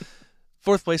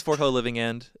 4th place, 4-color Living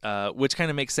End, which kind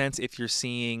of makes sense if you're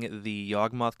seeing the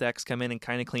Yawgmoth decks come in and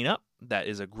kind of clean up. That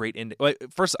is a great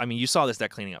first, I mean, you saw this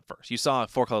deck cleaning up first. You saw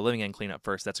 4-color Living End clean up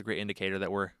first. That's a great indicator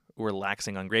that we're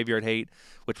laxing on Graveyard Hate,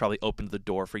 which probably opened the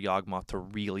door for Yawgmoth to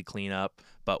really clean up.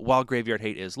 But while Graveyard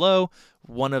Hate is low,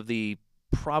 one of the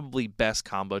probably best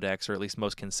combo decks, or at least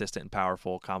most consistent and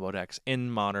powerful combo decks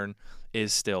in Modern,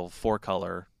 is still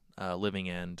 4-color Living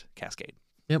End Cascade.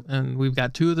 Yep, and we've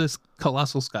got 2 of this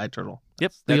Colossal Sky Turtle.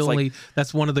 Yep,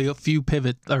 that's one of the few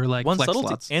pivot or like one flex subtlety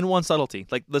slots. And one subtlety.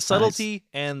 Like the subtlety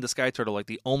and the Sky Turtle, like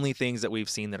the only things that we've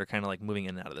seen that are kind of like moving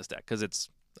in and out of this deck, because it's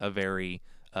a very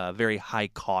high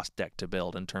cost deck to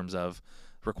build in terms of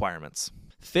requirements.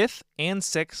 5th and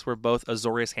 6th were both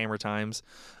Azorius Hammer Times,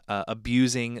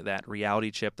 abusing that reality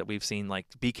chip that we've seen like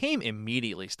became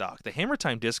immediately stocked. The Hammer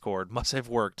Time Discord must have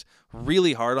worked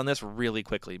really hard on this really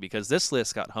quickly, because this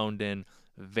list got honed in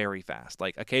very fast.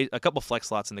 Like a couple flex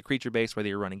slots in the creature base, whether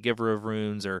you're running Giver of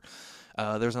Runes or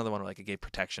there's another one where like it gave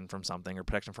protection from something or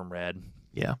protection from red.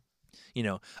 Yeah. You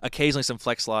know, occasionally some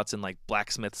flex slots in like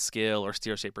Blacksmith Skill or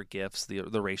Steel Shaper Gifts,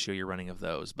 the ratio you're running of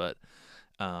those. But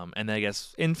and then I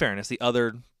guess in fairness, the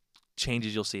other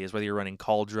changes you'll see is whether you're running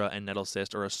Cauldra and Nettle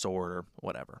Cyst or a sword or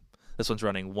whatever. This one's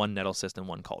running 1 Nettle Cyst and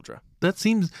 1 Cauldra. That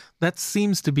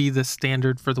seems to be the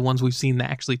standard for the ones we've seen that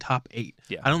actually top 8.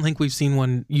 Yeah. I don't think we've seen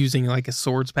one using like a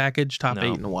swords package top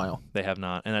 8 in a while. They have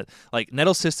not. And like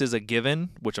Nettle Cyst is a given,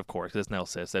 which of course is Nettle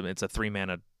Cyst. I mean, it's a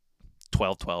 3-mana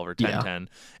 12/12 or 10/10,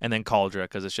 and then Cauldra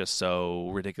because it's just so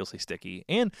ridiculously sticky.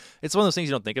 And it's one of those things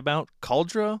you don't think about.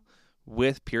 Cauldra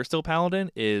with Pure Steel Paladin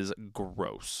is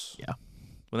gross. Yeah.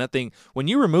 When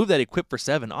you remove that equip for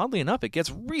 7, oddly enough, it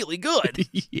gets really good.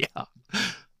 Yeah.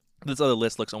 This other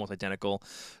list looks almost identical.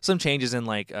 Some changes in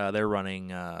like they're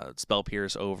running Spell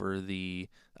Pierce over the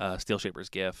Steel Shaper's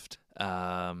Gift.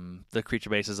 The creature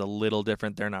base is a little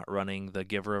different. They're not running the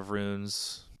Giver of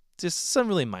Runes. Just some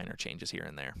really minor changes here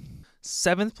and there.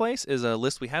 7th place is a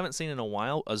list we haven't seen in a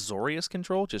while, Azorius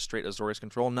Control, just straight Azorius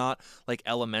Control, not like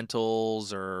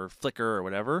Elementals or Flicker or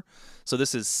whatever. So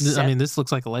this is... this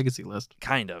looks like a legacy list.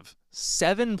 Kind of.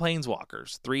 7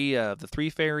 Planeswalkers, 3 the 3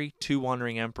 Fairy, 2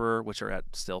 Wandering Emperor, which are at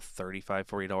still $35,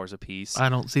 $40 a piece. I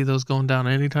don't see those going down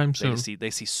anytime soon. They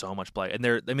see so much play, and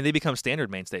they become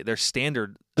standard mainstay. They're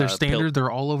standard.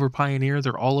 They're all over Pioneer.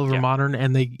 They're all over Modern,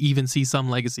 and they even see some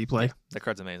legacy play. Yeah, that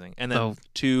card's amazing. And then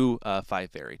 2 5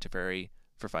 Fairy to Fairy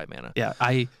for 5 mana. Yeah,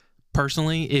 I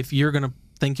personally, if you're gonna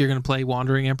think you're gonna play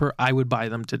Wandering Emperor, I would buy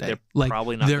them today. They're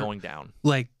probably not going down.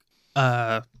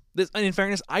 In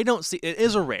fairness, I don't see it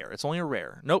is a rare. It's only a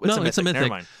rare. Nope, it's a mythic. Never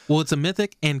mind. Well, it's a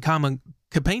mythic, and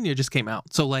Campania just came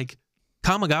out. So like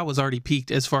Kamigawa's already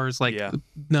peaked as far as like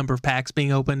number of packs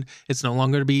being opened. It's no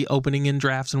longer to be opening in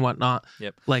drafts and whatnot.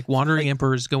 Yep. Like Wandering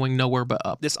Emperor is going nowhere but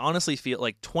up. This honestly feels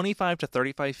like 25 to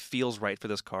 35 feels right for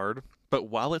this card, but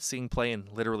while it's seeing play in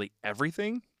literally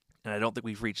everything, and I don't think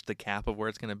we've reached the cap of where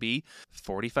it's going to be,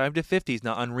 45 to 50 is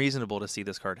not unreasonable to see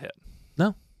this card hit.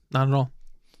 No, not at all.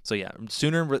 So yeah,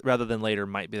 sooner rather than later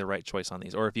might be the right choice on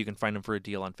these, or if you can find them for a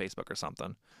deal on Facebook or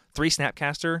something. 3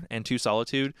 Snapcaster and 2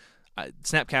 Solitude.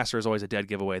 Snapcaster is always a dead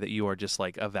giveaway that you are just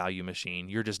like a value machine.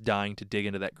 You're just dying to dig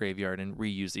into that graveyard and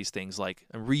reuse these things, like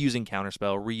reusing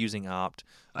Counterspell, reusing Opt.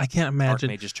 I can't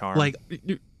imagine Archmage's Charm. Like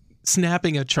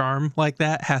snapping a charm like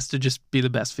that has to just be the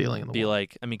best feeling in the world.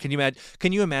 Like, I mean, can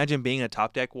you imagine being in a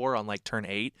top deck war on like turn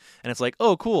 8 and it's like,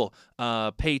 oh cool,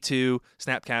 pay 2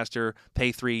 Snapcaster,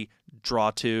 pay 3,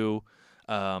 draw 2.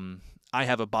 I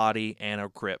have a body and a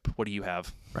grip. What do you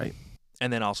have? Right.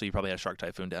 And then also you probably had Shark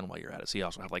Typhoon down while you're at it, so you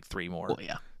also have like 3 more. Well,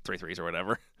 yeah. 3 3s or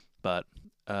whatever. But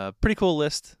pretty cool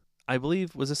list. I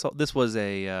believe this was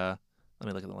a let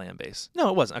me look at the land base. No,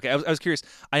 it wasn't. Okay, I was curious.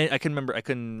 I couldn't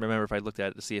remember if I looked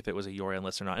at it to see if it was a Yorion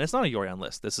list or not. And it's not a Yorion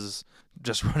list. This is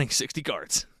just running 60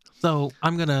 cards. So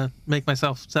I'm gonna make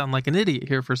myself sound like an idiot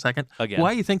here for a second. Again.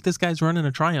 Why do you think this guy's running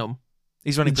a Triome?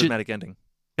 He's running Prismatic Ending.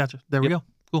 Gotcha. There we go.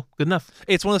 Cool. Good enough.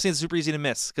 It's one of those things that's super easy to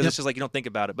miss because it's just like you don't think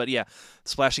about it. But yeah,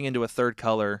 splashing into a third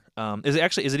color. Is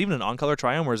it even an on-color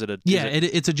Triome or is it a?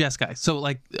 It's a Jeskai. So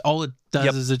like all it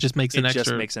does is it just makes an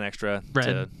extra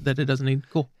red that it doesn't need.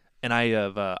 Cool. And I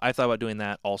thought about doing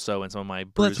that also in some of my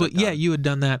brews. Well, that's what. Yeah, you had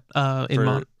done that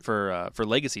for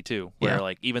Legacy too, where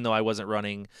like even though I wasn't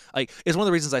running, like it's one of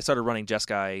the reasons I started running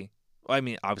Jeskai I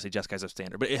mean, obviously Jeskai is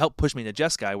standard, but it helped push me to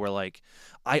Jeskai where like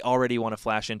I already want to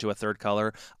flash into a third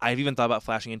color. I've even thought about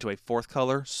flashing into a fourth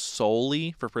color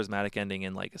solely for Prismatic Ending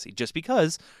in Legacy, just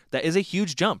because that is a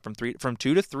huge jump from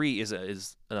 2 to 3 is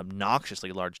an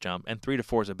obnoxiously large jump, and 3 to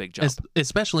 4 is a big jump.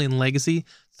 Especially in Legacy,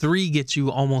 3 gets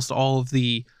you almost all of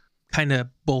the kind of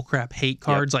bullcrap hate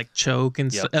cards like Choke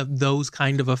and those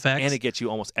kind of effects. And it gets you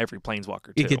almost every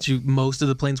Planeswalker, too. It gets you most of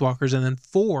the Planeswalkers, and then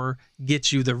 4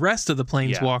 gets you the rest of the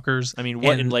Planeswalkers. I mean,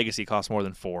 what in Legacy costs more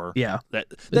than 4? Yeah. That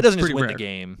doesn't just win the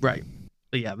game. Right.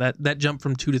 But yeah, that jump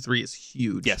from 2 to 3 is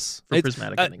huge. Yes, for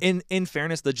Prismatic Ending. In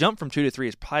fairness, the jump from 2 to 3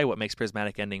 is probably what makes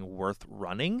Prismatic Ending worth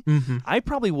running. Mm-hmm. I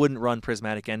probably wouldn't run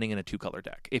Prismatic Ending in a 2-color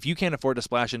deck. If you can't afford to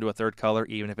splash into a third color,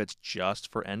 even if it's just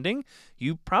for Ending,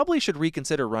 you probably should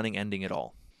reconsider running Ending at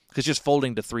all. Because just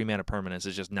folding to 3-mana permanence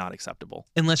is just not acceptable.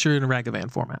 Unless you're in a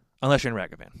Ragavan format. Unless you're in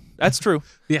Ragavan. That's true.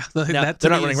 Yeah. Now,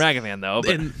 they're not running Ragavan, though.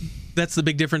 But... And that's the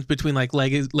big difference between like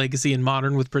Legacy and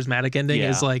Modern with Prismatic Ending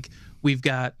is like we've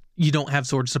got... You don't have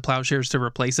Swords to Plowshares to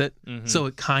replace it. Mm-hmm. So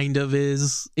it kind of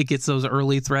is... It gets those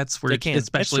early threats, where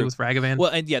especially with Ragavan. Well,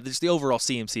 and just the overall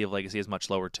CMC of Legacy is much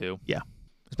lower, too. Yeah.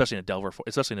 Especially in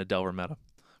a Delver meta.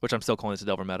 Which I'm still calling this a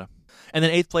Delver meta. And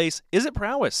then 8th place, Izzet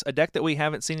Prowess, a deck that we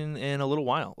haven't seen in a little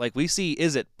while. Like, we see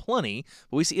Izzet plenty,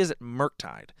 but we see Izzet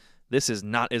Murktide. This is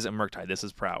not Izzet Murktide. This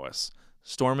is Prowess.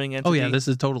 Storming Entity. Oh, yeah, this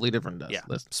is totally different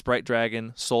list. Sprite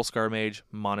Dragon, Soulscar Mage,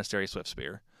 Monastery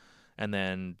Swiftspear. And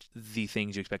then the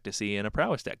things you expect to see in a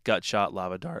Prowess deck. Gutshot,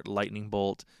 Lava Dart, Lightning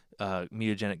Bolt,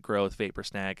 Mutagenic Growth, Vapor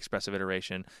Snag, Expressive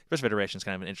Iteration. Expressive Iteration is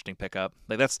kind of an interesting pickup.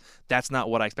 Like, that's not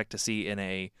what I expect to see in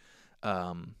a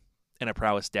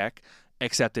Prowess deck,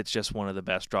 except it's just one of the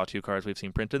best draw 2 cards we've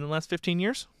seen printed in the last 15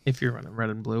 years. If you're running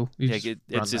red and blue,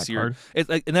 it's just your. It's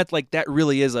like, and that's like that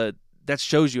really is that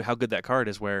shows you how good that card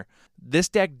is. Where this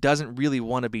deck doesn't really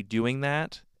want to be doing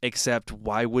that, except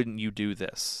why wouldn't you do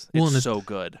this? It's so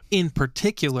good. In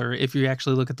particular, if you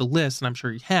actually look at the list, and I'm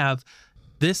sure you have,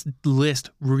 this list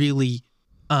really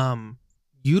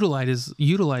utilizes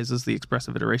the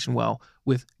Expressive Iteration well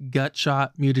with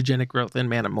Gutshot, Mutagenic Growth, and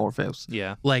Manamorphose.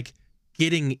 Yeah, like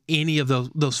getting any of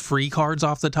those free cards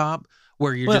off the top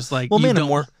where you're just like... Well,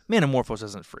 Manamorphose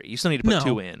isn't free. You still need to put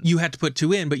 2 in. You have to put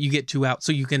 2 in, but you get 2 out,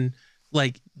 so you can...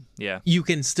 you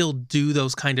can still do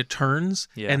those kind of turns,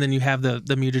 and then you have the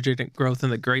Mutagenic Growth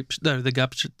and the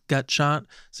Gutshot,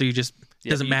 so you just...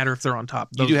 doesn't matter if they're on top.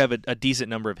 You do have a decent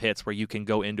number of hits where you can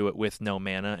go into it with no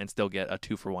mana and still get a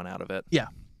 2-for-1 out of it. Yeah.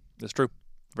 That's true.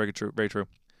 Very true. Very true.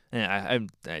 And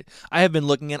I have been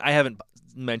looking at... I haven't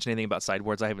mentioned anything about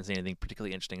sideboards. I haven't seen anything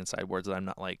particularly interesting in sideboards that I'm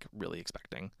not like really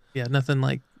expecting. Yeah, nothing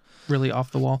like really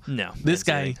off the wall. No. This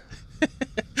guy...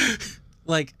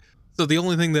 So the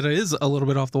only thing that is a little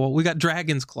bit off the wall, we got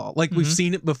Dragon's Claw. Like, we've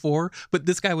seen it before, but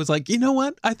this guy was like, you know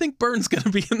what? I think Burn's going to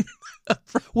be in...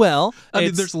 Well, I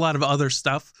mean, there's a lot of other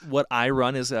stuff. What I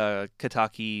run is a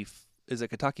Kataki... Is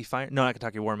it Kataki Fire? No, not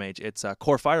Kataki War Mage. It's a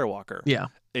Core Firewalker. Yeah.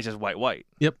 It's just white.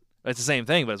 Yep. It's the same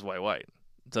thing, but it's white.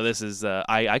 So this is...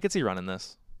 I could see running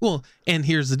this. Well, and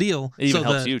here's the deal. It even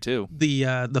helps you, too. The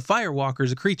Firewalker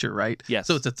is a creature, right? Yes.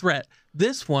 So it's a threat.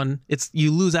 This one,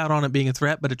 you lose out on it being a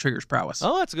threat, but it triggers Prowess.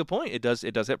 Oh, that's a good point. It does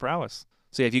hit Prowess.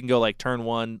 So if you can go like turn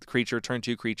 1 creature, turn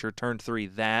 2 creature, turn 3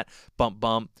 that, bump,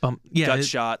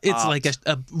 Gutshot. It's like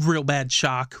a real bad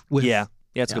shock. Yeah,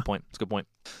 it's a good point. It's a good point.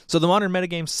 So the modern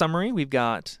metagame summary, we've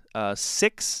got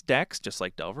 6 decks, just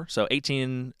like Delver. So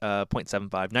 18.75,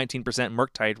 19%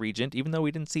 Murktide Regent, even though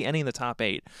we didn't see any in the top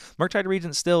 8. Murktide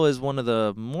Regent still is one of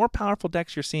the more powerful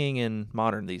decks you're seeing in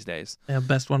Modern these days. Yeah,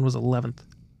 best one was 11th.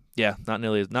 Yeah, not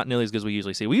nearly as good as we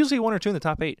usually see. We usually see 1 or 2 in the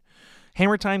top 8.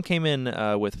 Hammer Time came in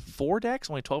with 4 decks,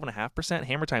 only 12.5%.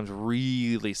 Hammer Time's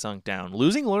really sunk down.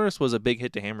 Losing Lurrus was a big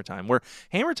hit to Hammer Time, where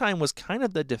Hammer Time was kind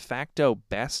of the de facto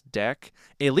best deck,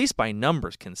 at least by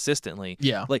numbers consistently.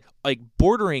 Yeah. Like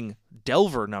bordering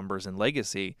Delver numbers in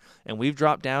Legacy, and we've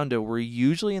dropped down to we're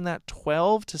usually in that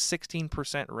 12 to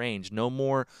 16% range, no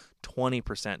more 20%,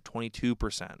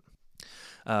 22%.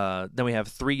 Then we have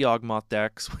 3 Yawgmoth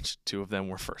decks, which 2 of them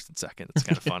were first and second. It's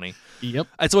kind of funny. Yep.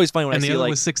 It's always funny when and I see the other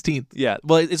like was 16th. Yeah.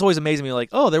 Well, it's always amazing me like,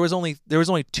 oh, there was only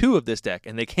 2 of this deck,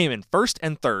 and they came in first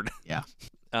and third. Yeah.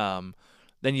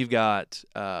 Then you've got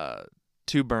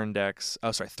 2 burn decks.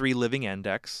 Oh, sorry, 3 Living End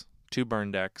decks, 2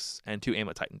 burn decks, and 2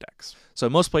 Amulet Titan decks. So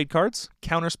most played cards: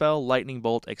 Counterspell, Lightning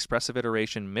Bolt, Expressive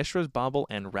Iteration, Mishra's Bauble,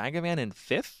 and Ragavan in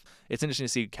 5th. It's interesting to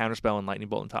see Counterspell and Lightning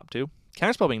Bolt in top 2.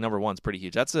 Counterspell being number 1 is pretty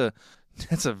huge. That's a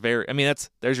very... I mean,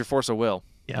 there's your Force of Will.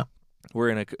 Yeah. We're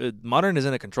in a... Modern is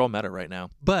in a control meta right now.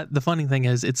 But the funny thing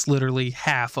is, it's literally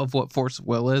half of what Force of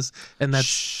Will is. And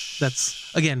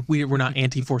that's again, we're not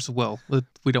anti-Force of Will.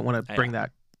 We don't want to bring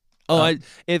that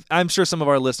Oh, I'm sure some of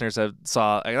our listeners have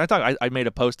saw. I made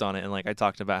a post on it, and like I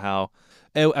talked about how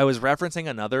I was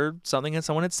referencing something that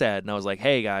someone had said, and I was like,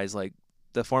 "Hey guys, like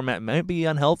the format might be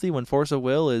unhealthy when Force of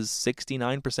Will is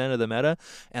 69% of the meta,"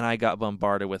 and I got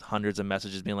bombarded with hundreds of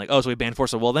messages being like, "Oh, so we banned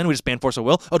Force of Will then? We just banned Force of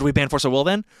Will? Oh, do we ban Force of Will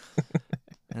then?"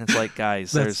 And it's like,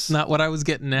 guys, that's not what I was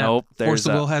getting at. Nope, Force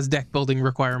of Will has deck building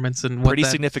requirements and pretty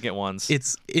significant ones.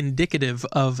 It's indicative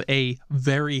of a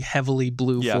very heavily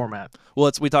blue format. Well,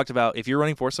 we talked about if you're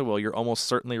running Force of Will, you're almost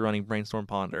certainly running Brainstorm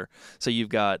Ponder. So you've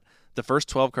got the first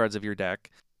 12 cards of your deck.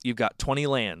 You've got 20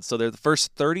 lands. So the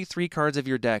first 33 cards of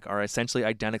your deck are essentially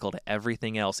identical to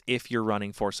everything else if you're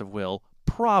running Force of Will.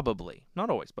 Probably. Not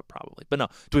always, but probably. But no.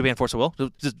 Do we ban Force of Will?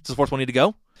 Does Force of Will need to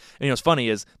go? And what's funny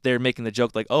is they're making the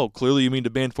joke like, oh, clearly you mean to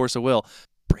ban Force of Will.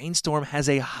 Brainstorm has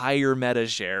a higher meta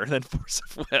share than Force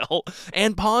of Will.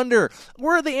 And Ponder.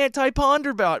 We're the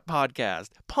anti-Ponder podcast.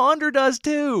 Ponder does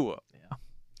too. Yeah.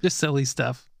 Just silly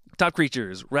stuff. Top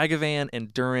creatures: Ragavan,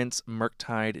 Endurance,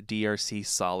 Murktide, DRC,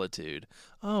 Solitude.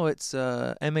 Oh, it's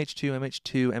MH2,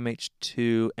 MH2,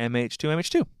 MH2, MH2,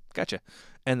 MH2. Gotcha.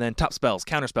 And then top spells: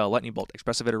 Counterspell, Lightning Bolt,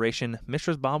 Expressive Iteration,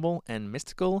 Mishra's Bauble, and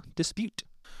Mystical Dispute.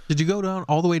 Did you go down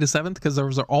all the way to 7th? Because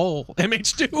those are all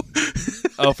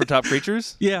MH2. Oh, for top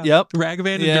creatures? Yeah. Yep.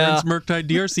 Ragavan, Endurance, Murktide,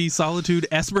 DRC, Solitude,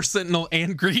 Esper Sentinel,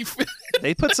 and Grief.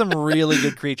 They put some really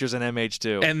good creatures in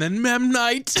MH2. And then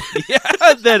Memnite.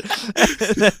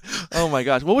 Yeah. Oh my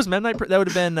gosh. What was Memnite? That would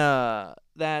have been,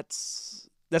 that's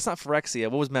not Phyrexia.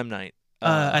 What was Memnite?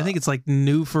 I think it's like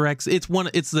new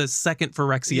Phyrexia. It's the second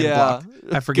Phyrexian block.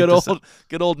 I forget.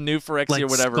 Good old new Phyrexia like or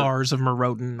whatever. Scars of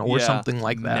Moroden or something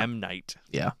like that. Memnite.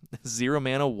 Yeah. 0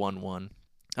 mana, 1/1.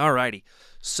 Alrighty.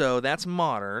 So that's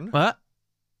modern. What?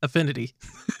 Affinity.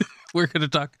 We're going to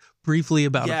talk briefly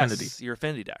about Affinity. Yes, your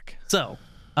Affinity deck. So,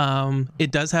 it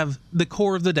does have the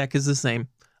core of the deck is the same.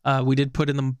 We did put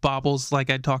in the baubles like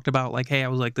I talked about. Like, hey, I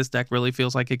was like, this deck really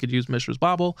feels like it could use Mishra's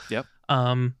Bauble. Yep.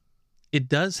 It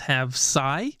does have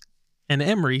Sai and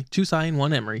Emery, 2 Sai and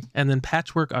 1 Emery, and then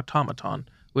Patchwork Automaton,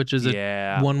 which is a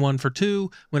 1/1 for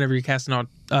 2. Whenever you cast an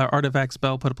artifact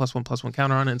spell, put a +1/+1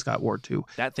 counter on it, and it's got Ward 2.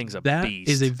 That thing's a beast. That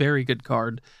is a very good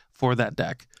card for that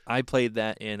deck. I played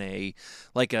that in a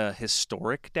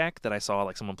historic deck that I saw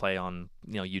like someone play on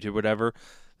YouTube or whatever.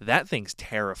 That thing's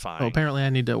terrifying. Oh, apparently I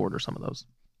need to order some of those.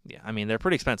 Yeah, I mean they're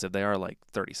pretty expensive. They are like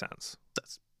 30 cents.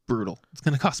 That's brutal. It's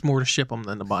going to cost more to ship them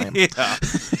than to buy them. Yeah,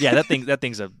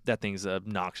 that thing's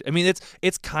obnoxious. I mean,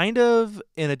 it's kind of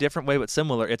in a different way, but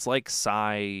similar. It's like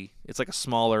Sai. It's like a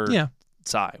smaller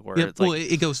Sai, where it's like, well,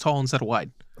 it goes tall instead of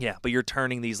wide. Yeah, but you're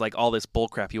turning these like all this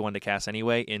bullcrap you wanted to cast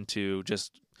anyway into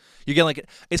just you get like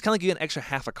it's kind of like you get an extra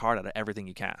half a card out of everything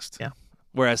you cast. Yeah.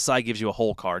 Whereas Sai gives you a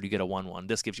whole card, you get a 1/1.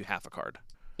 This gives you half a card.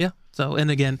 Yeah. So, and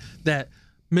again, that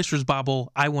Mishra's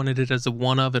Bauble, I wanted it as a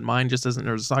 1 of at mine, just as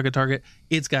a Saga target.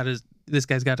 This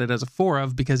guy's got it as a 4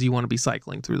 of because you want to be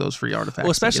cycling through those free artifacts.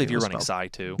 Well, especially if you're running Sai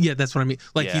too. Yeah, that's what I mean.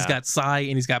 Like he's got Sai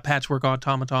and he's got Patchwork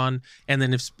Automaton, and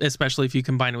then especially if you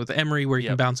combine it with Emery, where you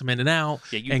can bounce them in and out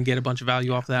and get a bunch of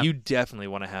value off that. You definitely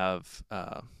want to have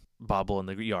Bauble in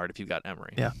the yard if you've got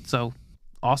Emery. Yeah. So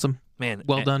awesome, man.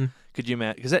 Well done. Could you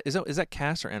imagine? Is that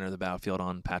cast or enter the battlefield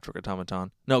on Patchwork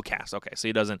Automaton? No, cast. Okay, so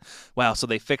he doesn't. Wow, so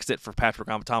they fixed it for Patchwork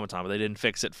Automaton, but they didn't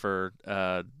fix it for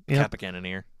Kappa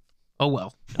Cannoneer. Oh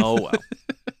well.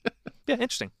 Yeah,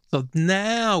 interesting. So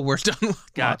now we're done.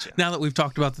 Gotcha. Now that we've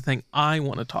talked about the thing I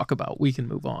want to talk about, we can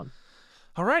move on.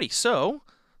 Alrighty, so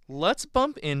let's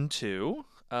bump into.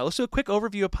 Let's do a quick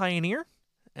overview of Pioneer,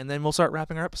 and then we'll start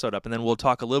wrapping our episode up, and then we'll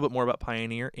talk a little bit more about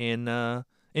Pioneer in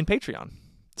Patreon.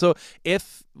 So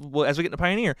as we get into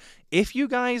Pioneer, if you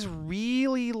guys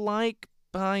really like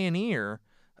Pioneer,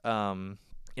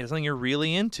 it's something you're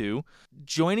really into,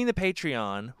 joining the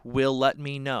Patreon will let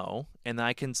me know, and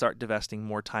I can start divesting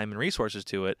more time and resources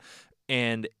to it.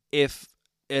 And if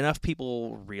enough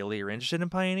people really are interested in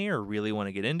Pioneer or really want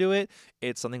to get into it,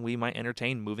 it's something we might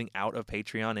entertain moving out of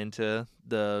Patreon into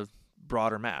the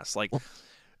broader mass. Like,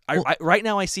 right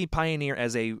now I see Pioneer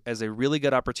as a really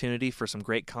good opportunity for some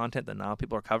great content that not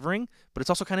people are covering, but it's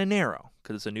also kind of narrow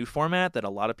because it's a new format that a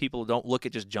lot of people don't look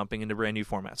at just jumping into brand new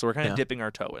formats. So we're kind of dipping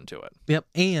our toe into it. Yep.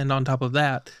 And on top of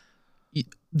that,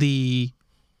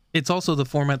 it's also the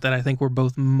format that I think we're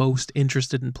both most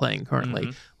interested in playing currently.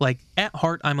 Mm-hmm. Like at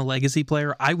heart, I'm a Legacy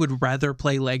player. I would rather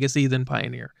play Legacy than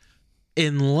Pioneer.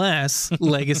 Unless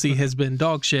Legacy has been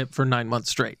dog shit for 9 months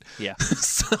straight. Yeah.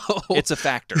 So it's a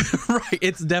factor. Right.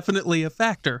 It's definitely a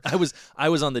factor. I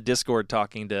was on the Discord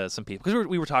talking to some people because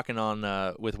we were talking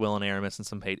on with Will and Aramis and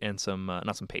some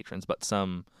not some patrons, but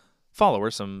some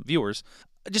followers, some viewers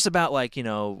just about like, you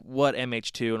know, what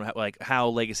MH2 and like how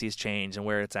Legacy has changed and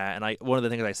where it's at. And one of the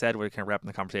things I said, we're kind of wrapping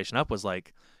the conversation up, was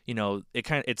like, you know,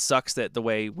 it sucks that the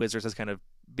way Wizards has kind of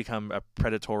become a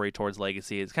predatory towards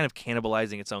Legacy. It's kind of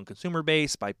cannibalizing its own consumer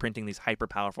base by printing these hyper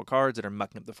powerful cards that are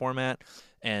mucking up the format.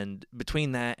 And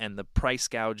between that and the not price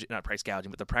gouging,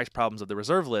 but the price problems of the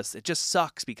reserve lists, it just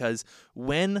sucks, because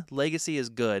when Legacy is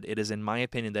good, it is, in my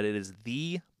opinion, that it is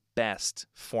the best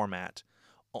format,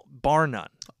 bar none.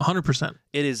 100%.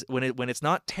 It is when it's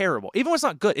not terrible. Even when it's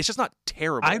not good, it's just not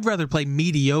terrible. I'd rather play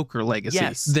mediocre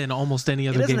Legacy than almost any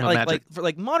other game of Magic.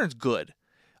 Like Modern's good.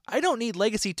 I don't need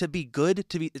Legacy to be good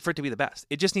for it to be the best.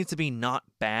 It just needs to be not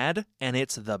bad, and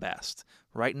it's the best.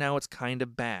 Right now, it's kind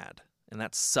of bad, and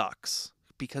that sucks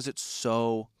because it's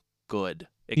so good.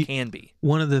 It can be.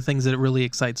 One of the things that really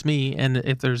excites me, and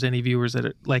if there's any viewers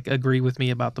that like agree with me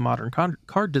about the Modern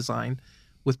card design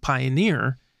with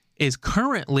Pioneer, is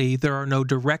currently there are no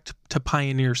direct to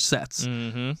Pioneer sets.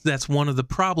 Mm-hmm. That's one of the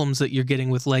problems that you're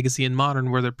getting with Legacy and Modern,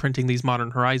 where they're printing these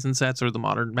Modern Horizon sets or the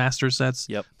Modern Master sets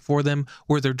for them,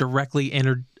 where they're directly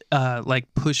entered,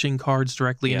 like pushing cards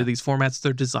directly into these formats.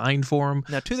 They're designed for them.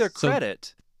 Now, to their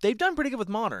credit, they've done pretty good with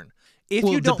Modern.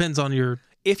 It depends on your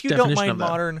If you don't mind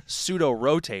Modern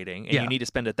pseudo-rotating, and you need to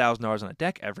spend $1,000 on a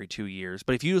deck every 2 years,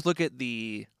 but if you just look at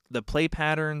the play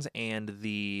patterns and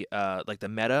the like the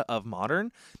meta of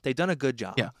Modern, they've done a good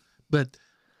job. Yeah,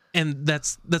 and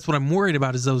that's what I'm worried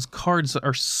about, is those cards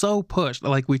are so pushed.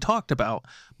 Like we talked about,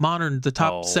 Modern, the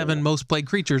top 7 most played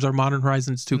creatures are Modern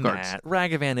Horizons 2 cards.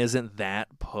 Ragavan isn't that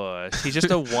pushed. He's just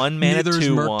a 1 mana 2/1. Neither is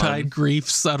Murktide, Grief,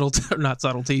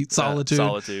 Solitude.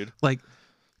 Solitude. Like,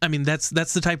 I mean, that's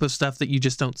the type of stuff that you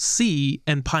just don't see.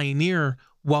 And Pioneer,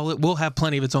 while it will have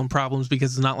plenty of its own problems,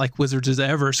 because it's not like Wizards has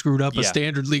ever screwed up a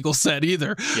standard legal set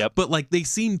either. Yep. But like they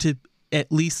seem to, at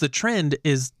least the trend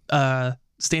is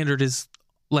standard is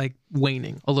like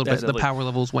waning a little bit. The power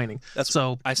level is waning.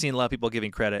 So I've seen a lot of people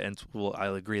giving credit, and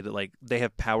I'll agree that like they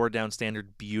have powered down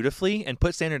standard beautifully and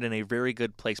put standard in a very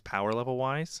good place power level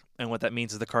wise. And what that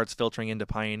means is the cards filtering into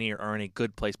Pioneer are in a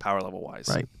good place power level wise.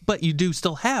 Right. But you do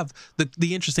still have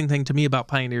the interesting thing to me about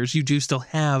Pioneers. You do still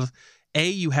have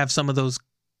you have some of those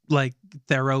like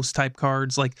Theros type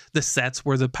cards, like the sets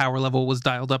where the power level was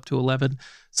dialed up to 11.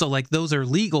 So like those are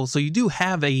legal. So you do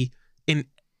have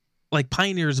like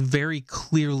Pioneer is very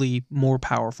clearly more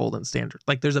powerful than Standard.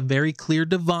 Like there's a very clear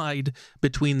divide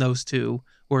between those two,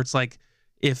 where it's like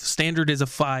if Standard is a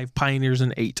 5, Pioneer's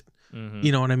an 8. Mm-hmm.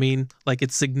 You know what I mean? Like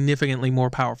it's significantly more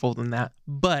powerful than that.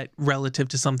 But relative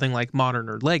to something like Modern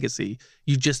or Legacy,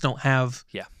 you just don't have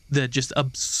the just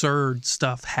absurd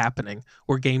stuff happening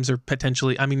where games are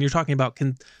potentially, I mean, you're talking about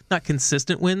not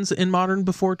consistent wins in Modern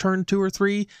before turn 2 or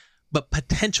 3, but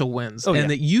potential wins.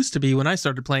 It used to be, when I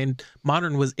started playing,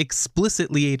 Modern was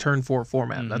explicitly a turn 4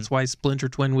 format. Mm-hmm. That's why Splinter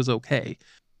Twin was okay.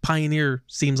 Pioneer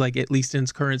seems like, at least in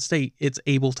its current state, it's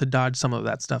able to dodge some of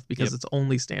that stuff because it's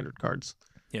only standard cards.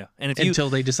 Yeah, and until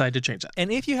they decide to change that. And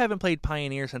if you haven't played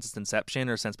Pioneer since its inception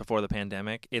or since before the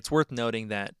pandemic, it's worth noting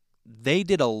that they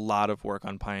did a lot of work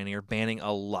on Pioneer, banning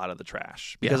a lot of the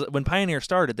trash. Because when Pioneer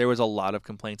started, there was a lot of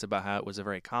complaints about how it was a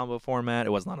very combo format.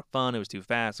 It was not fun. It was too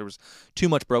fast. There was too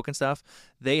much broken stuff.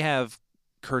 They have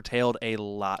curtailed a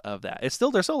lot of that. There's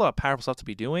still a lot of powerful stuff to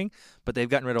be doing, but they've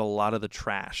gotten rid of a lot of the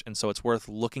trash. And so it's worth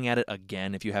looking at it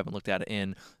again if you haven't looked at it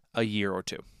in a year or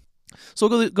two. So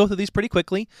we'll go through these pretty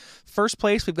quickly. First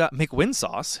place, we've got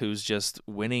McWinsauce, who's just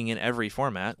winning in every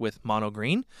format with Mono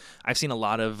Green. I've seen a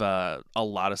lot of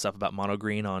stuff about Mono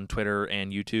Green on Twitter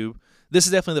and YouTube. This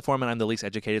is definitely the format I'm the least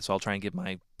educated, so I'll try and give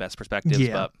my best perspectives.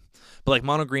 Yeah. But like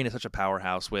Mono Green is such a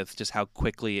powerhouse with just how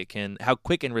quick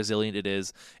and resilient it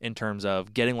is in terms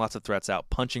of getting lots of threats out,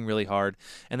 punching really hard,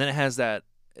 and then it has that.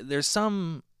 It's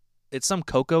some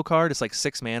Coco card. It's like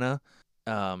 6 mana.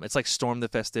 It's like Storm the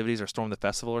Festivities or Storm the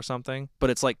Festival or something, but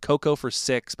it's like Coco for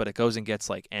 6, but it goes and gets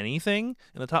like anything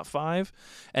in the top 5,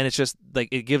 and it's just like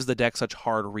it gives the deck such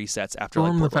hard resets after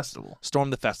Storm like the Festival.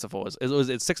 Storm the Festival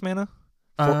is 6 mana?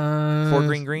 4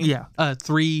 green? Yeah,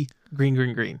 3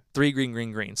 green. 3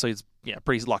 green. So it's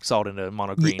pretty locked solid into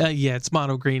Mono Green. It's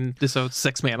Mono Green, so it's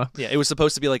 6 mana. Yeah, it was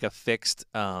supposed to be like a fixed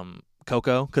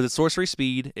Coco because it's sorcery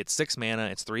speed, it's 6 mana,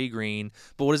 it's 3 green,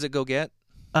 but what does it go get?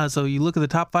 So you look at the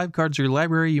top 5 cards of your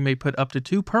library, you may put up to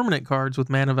 2 permanent cards with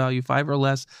mana value 5 or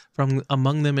less from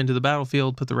among them into the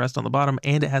battlefield, put the rest on the bottom,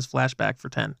 and it has flashback for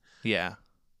 10. Yeah,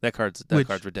 that card's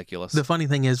ridiculous. The funny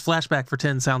thing is, flashback for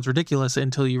 10 sounds ridiculous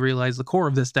until you realize the core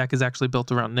of this deck is actually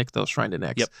built around Nykthos, Shrine to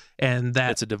Nyx. Yep. And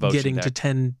that it's a devotion getting deck. to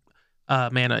 10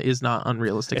 mana is not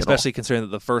unrealistic especially at all. Considering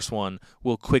that the first one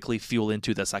will quickly fuel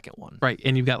into the second one. Right,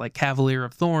 and you've got like Cavalier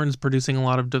of Thorns producing a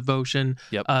lot of devotion.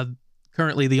 Yep.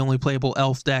 currently the only playable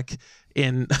elf deck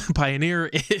in Pioneer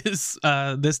is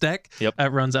this deck. Yep.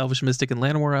 It runs Elvish Mystic and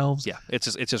Llanowar Elves. Yeah,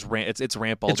 it's ramp. It's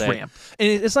ramp all day. It's ramp,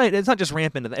 and it's not just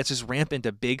ramp into that. It's just ramp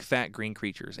into big fat green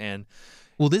creatures. And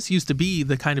well, this used to be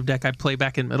the kind of deck I'd play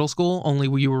back in middle school, only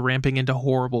where you were ramping into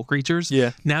horrible creatures.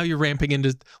 Yeah. Now you're ramping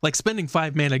into, like, spending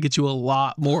 5 mana gets you a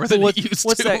lot more than it used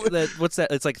to. What's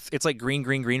that? It's like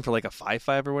green for like a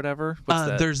 5/5 or whatever.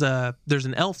 What's that? There's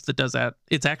an elf that does that.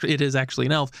 It is actually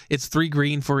an elf. It's 3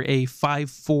 green for a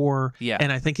 5/4. Yeah.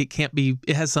 And I think it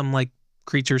has some like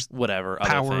creatures whatever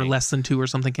power less than 2 or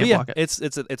something can't block it.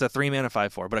 It's a 3 mana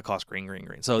 5/4, but it costs green.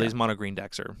 So these mono green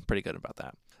decks are pretty good about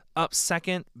that. Up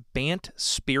second, Bant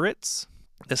Spirits.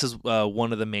 This is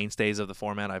one of the mainstays of the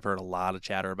format. I've heard a lot of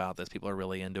chatter about this. People are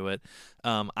really into it.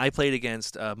 I played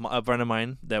against a friend of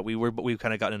mine that we've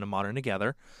kind of gotten into Modern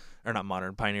together, or not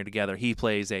Modern, Pioneer together. He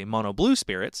plays a mono blue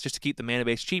Spirits just to keep the mana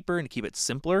base cheaper and to keep it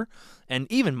simpler. And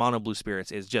even mono blue Spirits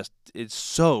it's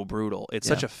so brutal. It's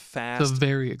such a fast, it's a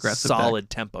very aggressive, solid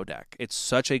tempo deck. It's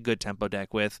such a good tempo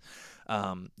deck with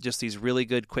just these really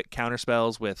good quick counter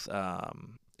spells with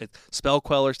spell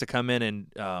quellers to come in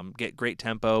and get great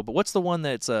tempo. But what's the one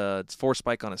that's it's 4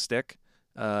 spike on a stick?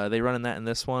 They running that in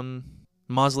this one.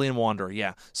 Mausolean Wanderer,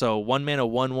 yeah. So 1 mana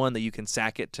 1/1 that you can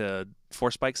sack it to 4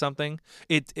 spike something.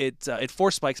 It 4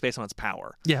 spikes based on its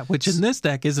power. Yeah, which in this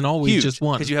deck isn't always huge, just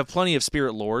one. because you have plenty of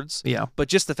Spirit Lords. Yeah. But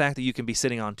just the fact that you can be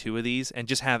sitting on 2 of these and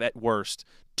just have at worst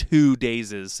 2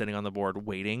 dazes sitting on the board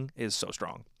waiting is so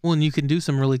strong. Well, and you can do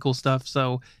some really cool stuff.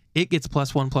 So it gets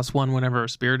 +1/+1 whenever a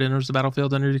spirit enters the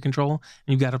battlefield under your control,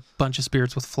 and you've got a bunch of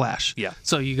spirits with flash. Yeah.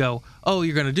 So you go, oh,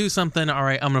 you're going to do something. All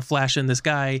right, I'm going to flash in this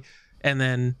guy, and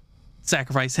then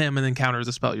sacrifice him, and then counter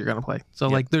the spell you're going to play. So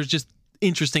like, there's just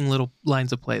interesting little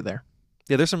lines of play there.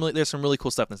 Yeah, there's some really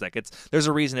cool stuff in this deck. There's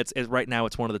a reason it's right now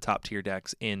it's one of the top tier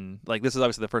decks in, like, this is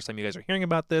obviously the first time you guys are hearing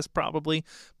about this probably,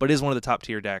 but it is one of the top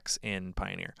tier decks in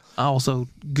Pioneer. Also,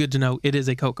 good to know, it is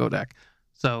a Coco deck.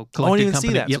 So I won't even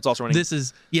see that. Yep. So it's also running. This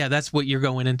is that's what you're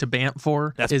going into Bant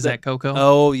for. That Coco?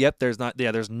 Oh, yep. There's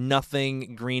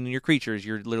nothing green in your creatures.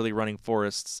 You're literally running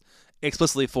forests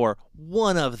explicitly for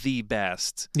one of the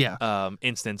best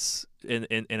instance in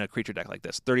a creature deck like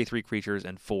this. 33 creatures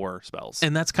and 4 spells.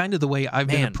 And that's kind of the way I've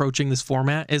been approaching this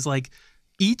format, is like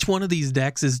each one of these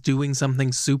decks is doing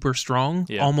something super strong.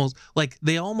 Yeah.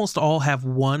 They almost all have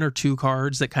 1 or 2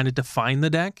 cards that kind of define the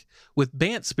deck. With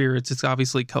Bant Spirits, it's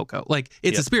obviously Coco. Like,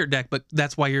 it's a spirit deck, but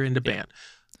that's why you're into Bant.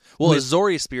 Well,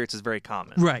 Azorius Spirits is very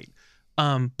common. Right.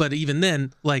 But even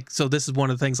then, like, so this is one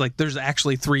of the things, like, there's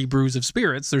actually 3 brews of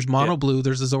spirits. There's mono blue,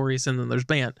 there's Azorius, and then there's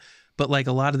Bant. But like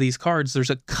a lot of these cards, there's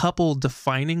a couple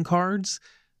defining cards.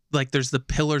 Like, there's the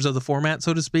pillars of the format,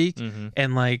 so to speak. Mm-hmm.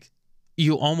 And like,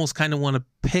 you almost kind of want to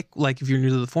pick, like, if you're new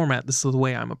to the format, this is the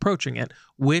way I'm approaching it.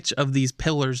 Which of these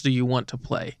pillars do you want to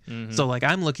play? Mm-hmm. So like,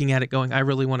 I'm looking at it going, I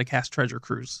really want to cast Treasure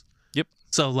Cruise. Yep.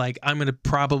 So like, I'm going to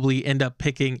probably end up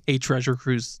picking a Treasure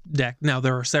Cruise deck. Now,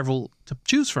 there are several to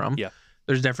choose from. Yeah.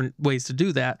 There's different ways to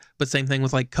do that. But same thing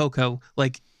with like Coco.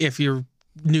 Like, if you're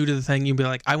new to the thing, you'd be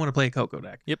like, I want to play a Coco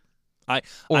deck. Yep. I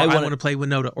want to play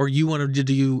Winota, or you want to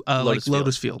do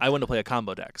Lotus Field. I wanted to play a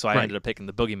combo deck, so I ended up picking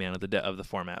the Boogeyman of the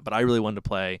format. But I really wanted to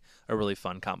play a really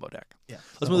fun combo deck. Yeah.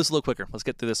 Let's move this a little quicker. Let's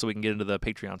get through this so we can get into the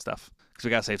Patreon stuff, because we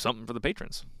gotta save something for the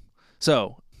patrons.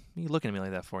 So, what are you looking at me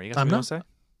like that for? You got something to say?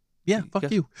 Yeah,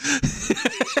 fuck you.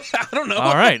 I don't know.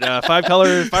 All right,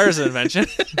 5-color Fires of Invention.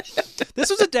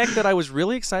 This was a deck that I was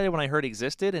really excited when I heard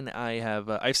existed, and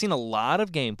I've seen a lot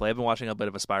of gameplay. I've been watching a bit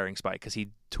of Aspiring Spike because he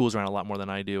tools around a lot more than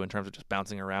I do in terms of just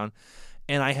bouncing around,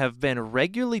 and I have been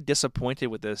regularly disappointed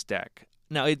with this deck.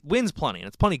 Now, it wins plenty, and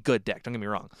it's plenty good deck, don't get me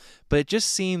wrong, but it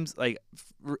just seems like,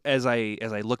 as I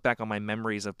look back on my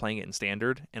memories of playing it in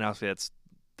Standard, and obviously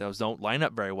those don't line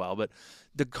up very well, but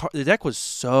the deck was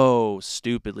so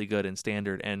stupidly good in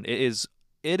Standard, and it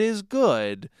is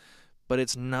good, but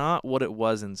it's not what it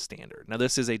was in Standard. Now,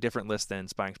 this is a different list than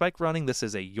Aspiring Spike running. This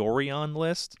is a Yorion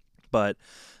list, but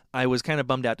I was kind of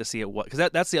bummed out to see it, because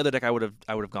that's the other deck I would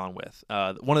have gone with.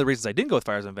 One of the reasons I didn't go with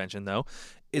Fires of Invention, though,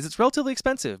 is it's relatively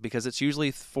expensive, because it's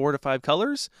usually 4 to 5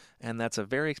 colors, and that's a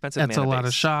very expensive mana base. That's a lot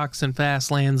of shocks and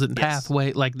fast lands and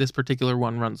pathway. Like, this particular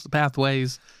one runs the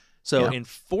pathways. So in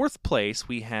 4th place,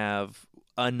 we have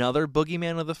another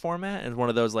Boogeyman of the format, and one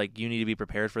of those, like, you need to be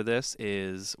prepared for this,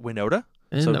 is Winota.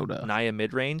 So Naya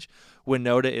midrange.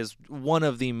 Winota is one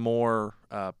of the more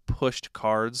pushed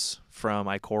cards from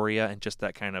Ikoria, and just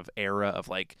that kind of era of,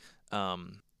 like, of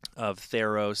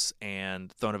Theros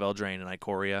and Throne of Eldraine and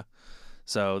Ikoria.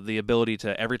 So the ability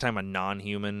to, every time a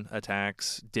non-human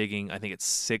attacks, digging, I think it's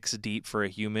 6 deep for a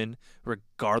human,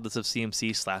 regardless of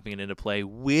CMC, slapping it into play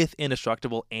with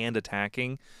Indestructible and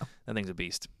attacking, that thing's a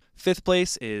beast. 5th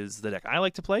place is the deck I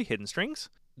like to play, Hidden Strings.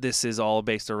 This is all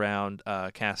based around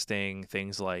casting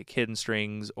things like Hidden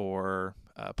Strings or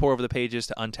Pour Over the Pages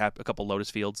to untap a couple Lotus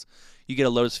Fields. You get a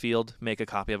Lotus Field, make a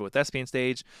copy of it with Thespian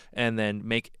Stage, and then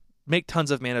make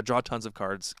tons of mana, draw tons of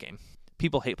cards, game.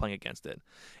 People hate playing against it.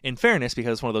 In fairness,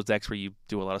 because it's one of those decks where you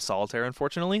do a lot of solitaire,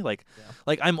 unfortunately. Like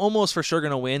I'm almost for sure going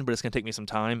to win, but it's going to take me some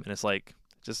time. And it's like,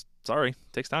 just, sorry,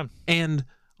 it takes time. And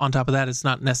on top of that, it's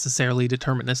not necessarily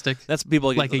deterministic. That's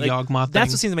people like a Yawgmoth thing.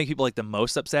 That's what seems to make people like the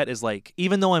most upset is like,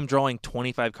 even though I'm drawing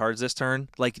 25 cards this turn,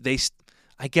 like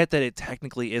I get that it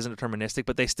technically isn't deterministic,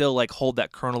 but they still like hold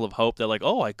that kernel of hope that like,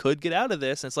 oh, I could get out of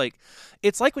this. And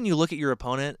it's like when you look at your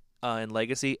opponent in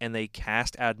Legacy and they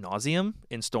cast Ad Nauseam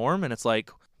in Storm, and it's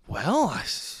like, well,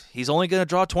 he's only going to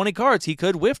draw 20 cards. He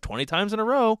could whiff 20 times in a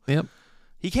row. Yep.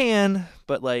 He can,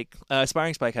 but like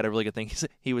Aspiring Spike had a really good thing.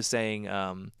 He was saying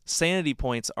sanity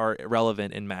points are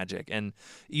irrelevant in Magic, and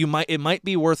it might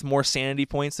be worth more sanity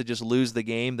points to just lose the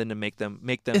game than to make them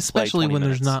especially play 20 when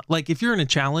minutes. There's not, like, if you're in a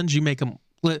challenge, you make them.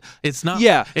 It's not.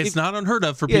 It's not unheard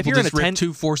of for people to just rip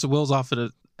 2 Force of Wills off at a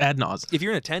ad nauseam. If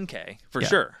you're in a 10K, for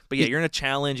sure. But you're in a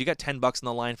challenge, you got $10 on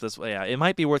the line for this. Yeah, it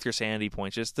might be worth your sanity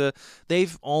points.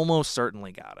 They've almost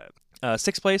certainly got it.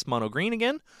 6th place, Mono Green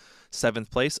again.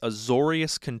 7th place,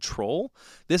 Azorius Control.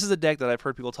 This is a deck that I've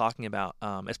heard people talking about,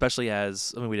 especially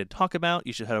we did talk about.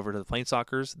 You should head over to the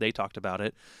Planeswalkers. They talked about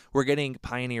it. We're getting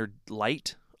Pioneer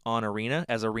Light on Arena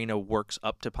as Arena works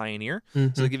up to Pioneer. So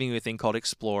they're giving you a thing called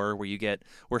Explorer where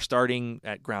we're starting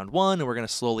at ground 1 and we're going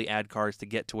to slowly add cards to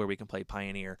get to where we can play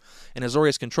Pioneer. And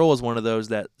Azorius Control is one of those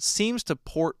that seems to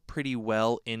port pretty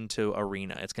well into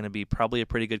Arena. It's going to be probably a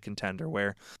pretty good contender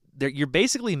where you're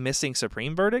basically missing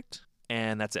Supreme Verdict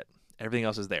and that's it. Everything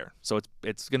else is there. So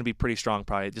it's going to be pretty strong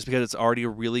probably just because it's already a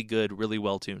really good, really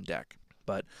well-tuned deck.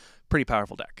 But pretty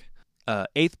powerful deck.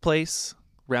 8th place,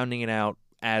 rounding it out,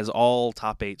 as all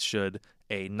top 8s should,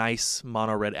 a nice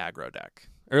mono-red aggro deck.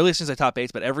 Earliest since I top 8s,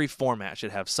 but every format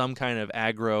should have some kind of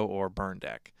aggro or burn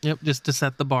deck. Yep, just to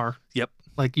set the bar. Yep.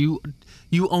 Like you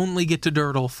only get to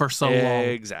Dirtle for so long.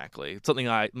 Exactly. Something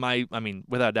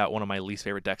without a doubt, one of my least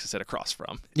favorite decks to sit across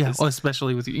from. Yeah,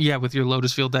 especially with your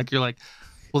Lotus Field deck, you're like,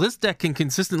 well, this deck can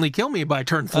consistently kill me by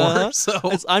turn 4. So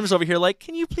I'm just over here like,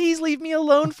 can you please leave me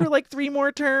alone for like 3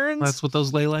 more turns? That's what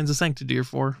those Ley Lines of Sanctity are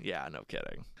for. Yeah, no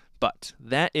kidding. But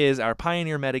that is our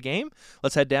Pioneer metagame.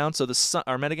 Let's head down. So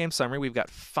our metagame summary, we've got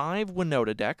 5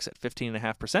 Winota decks at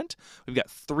 15.5%. We've got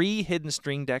 3 Hidden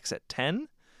String decks at 10.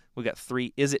 We've got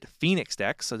 3 Izzet Phoenix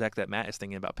decks, a deck that Matt is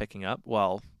thinking about picking up.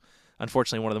 Well,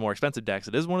 unfortunately, one of the more expensive decks.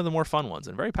 It is one of the more fun ones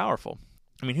and very powerful.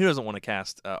 I mean, who doesn't want to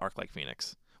cast Arclight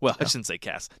Phoenix? Well, I shouldn't say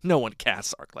cast. No one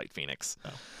casts Arclight Phoenix.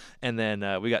 No. And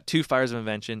then we got 2 Fires of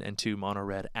Invention and 2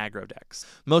 mono-red aggro decks.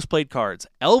 Most played cards,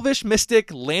 Elvish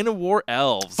Mystic, Land of War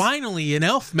Elves. Finally, an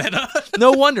elf meta.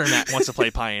 No wonder Matt wants to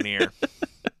play Pioneer.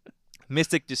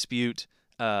 Mystic Dispute,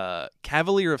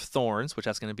 Cavalier of Thorns, which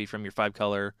that's going to be from your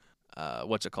 5-color,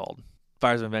 what's it called?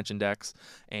 Fires of Invention decks,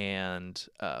 and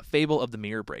Fable of the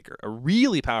Mirror Breaker. A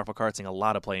really powerful card seeing a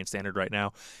lot of play in Standard right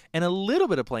now, and a little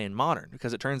bit of play in Modern,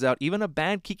 because it turns out even a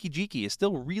bad Kiki-Jiki is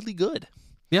still really good.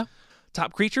 Yeah.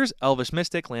 Top creatures, Elvish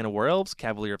Mystic, Land of War Elves,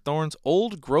 Cavalier of Thorns,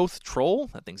 Old Growth Troll.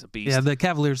 That thing's a beast. Yeah, the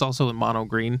Cavalier's also in mono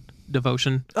green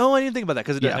Devotion. Oh, I didn't think about that,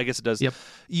 because I guess it does. Yep.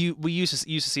 We used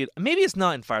to see it. Maybe it's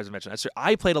not in Fires of Invention.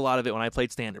 I played a lot of it when I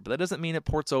played Standard, but that doesn't mean it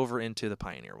ports over into the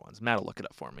Pioneer ones. Matt will look it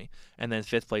up for me. And then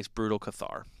 5th place, Brutal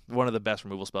Cathar. One of the best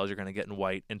removal spells you're going to get in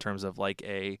white in terms of like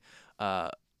a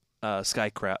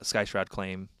Sky Shroud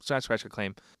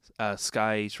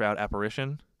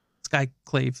Apparition.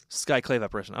 Skyclave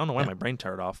Apparition. I don't know why my brain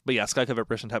turned off. But yeah, Skyclave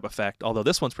Apparition type effect. Although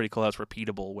this one's pretty cool. It's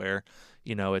repeatable where,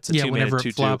 it's a 2-mana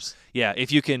 2/2. Yeah,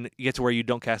 if you can get to where you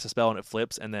don't cast a spell and it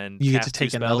flips and then you get to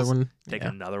take another one. Take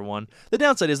another one. The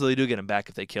downside is that they do get them back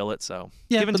if they kill it. So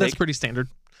yeah, but that's pretty standard.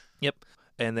 Yep.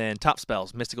 And then top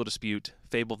spells, Mystical Dispute,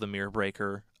 Fable of the Mirror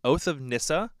Breaker, Oath of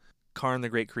Nissa, Karn the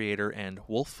Great Creator, and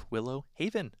Wolf Willow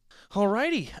Haven.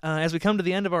 Alrighty, as we come to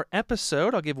the end of our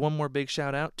episode, I'll give one more big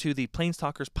shout out to the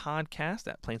Planestalkers podcast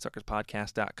at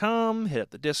planestalkerspodcast.com. Hit up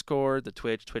the Discord, the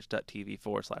Twitch,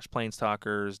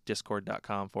 twitch.tv/Planestalkers,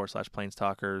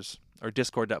 discord.com/Planestalkers, or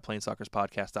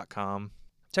discord.planestalkerspodcast.com.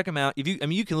 Check them out. You can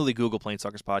literally Google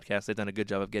Planeswalkers Podcast. They've done a good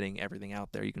job of getting everything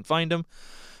out there. You can find them.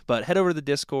 But head over to the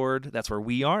Discord. That's where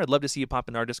we are. I'd love to see you pop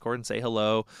in our Discord and say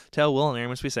hello. Tell Will and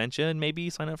Aramis we sent you, and maybe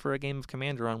sign up for a game of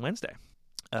Commander on Wednesday.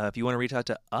 If you want to reach out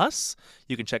to us,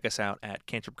 you can check us out at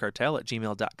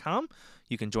cantripcartel@gmail.com.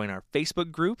 You can join our Facebook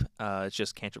group. It's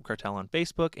just Cantrip Cartel on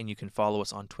Facebook, and you can follow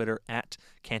us on Twitter at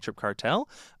Cantrip Cartel.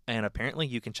 And apparently,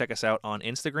 you can check us out on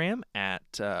Instagram at,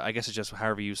 I guess it's just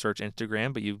however you search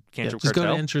Instagram, but you Cantrip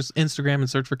Cartel. Just go to Instagram and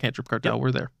search for Cantrip Cartel. Yep.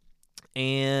 We're there.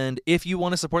 And if you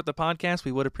want to support the podcast,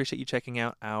 we would appreciate you checking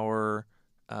out our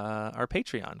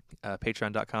Patreon,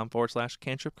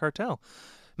 patreon.com/Cantrip Cartel.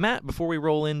 Matt, before we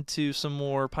roll into some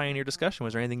more Pioneer discussion,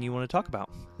 was there anything you want to talk about?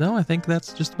 No, I think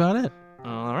that's just about it.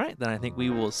 All right, then I think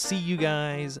we will see you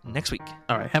guys next week.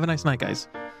 All right, have a nice night, guys.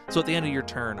 So at the end of your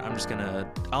turn,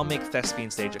 I'll make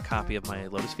Thespian Stage a copy of my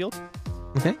Lotus Field.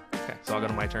 Okay. Okay, so I'll go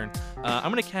to my turn.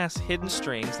 I'm going to cast Hidden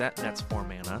Strings, that nets 4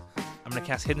 mana. I'm going to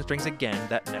cast Hidden Strings again,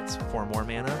 that nets 4 more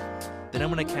mana. Then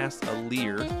I'm going to cast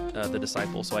Leer, the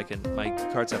Disciple, so my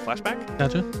cards have flashback.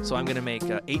 Gotcha. So I'm going to make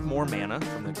 8 more mana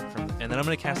and then I'm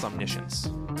going to cast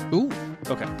Omniscience. Ooh.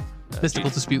 Okay.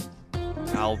 Mystical Dispute.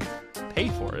 I'll pay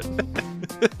for it.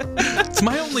 It's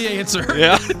my only answer.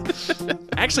 Yeah.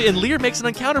 Actually, and Leer makes it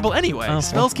uncounterable anyway.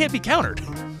 Spells can't be countered.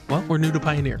 Well, we're new to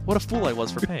Pioneer. What a fool I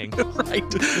was for paying. Right.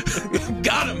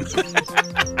 Got him.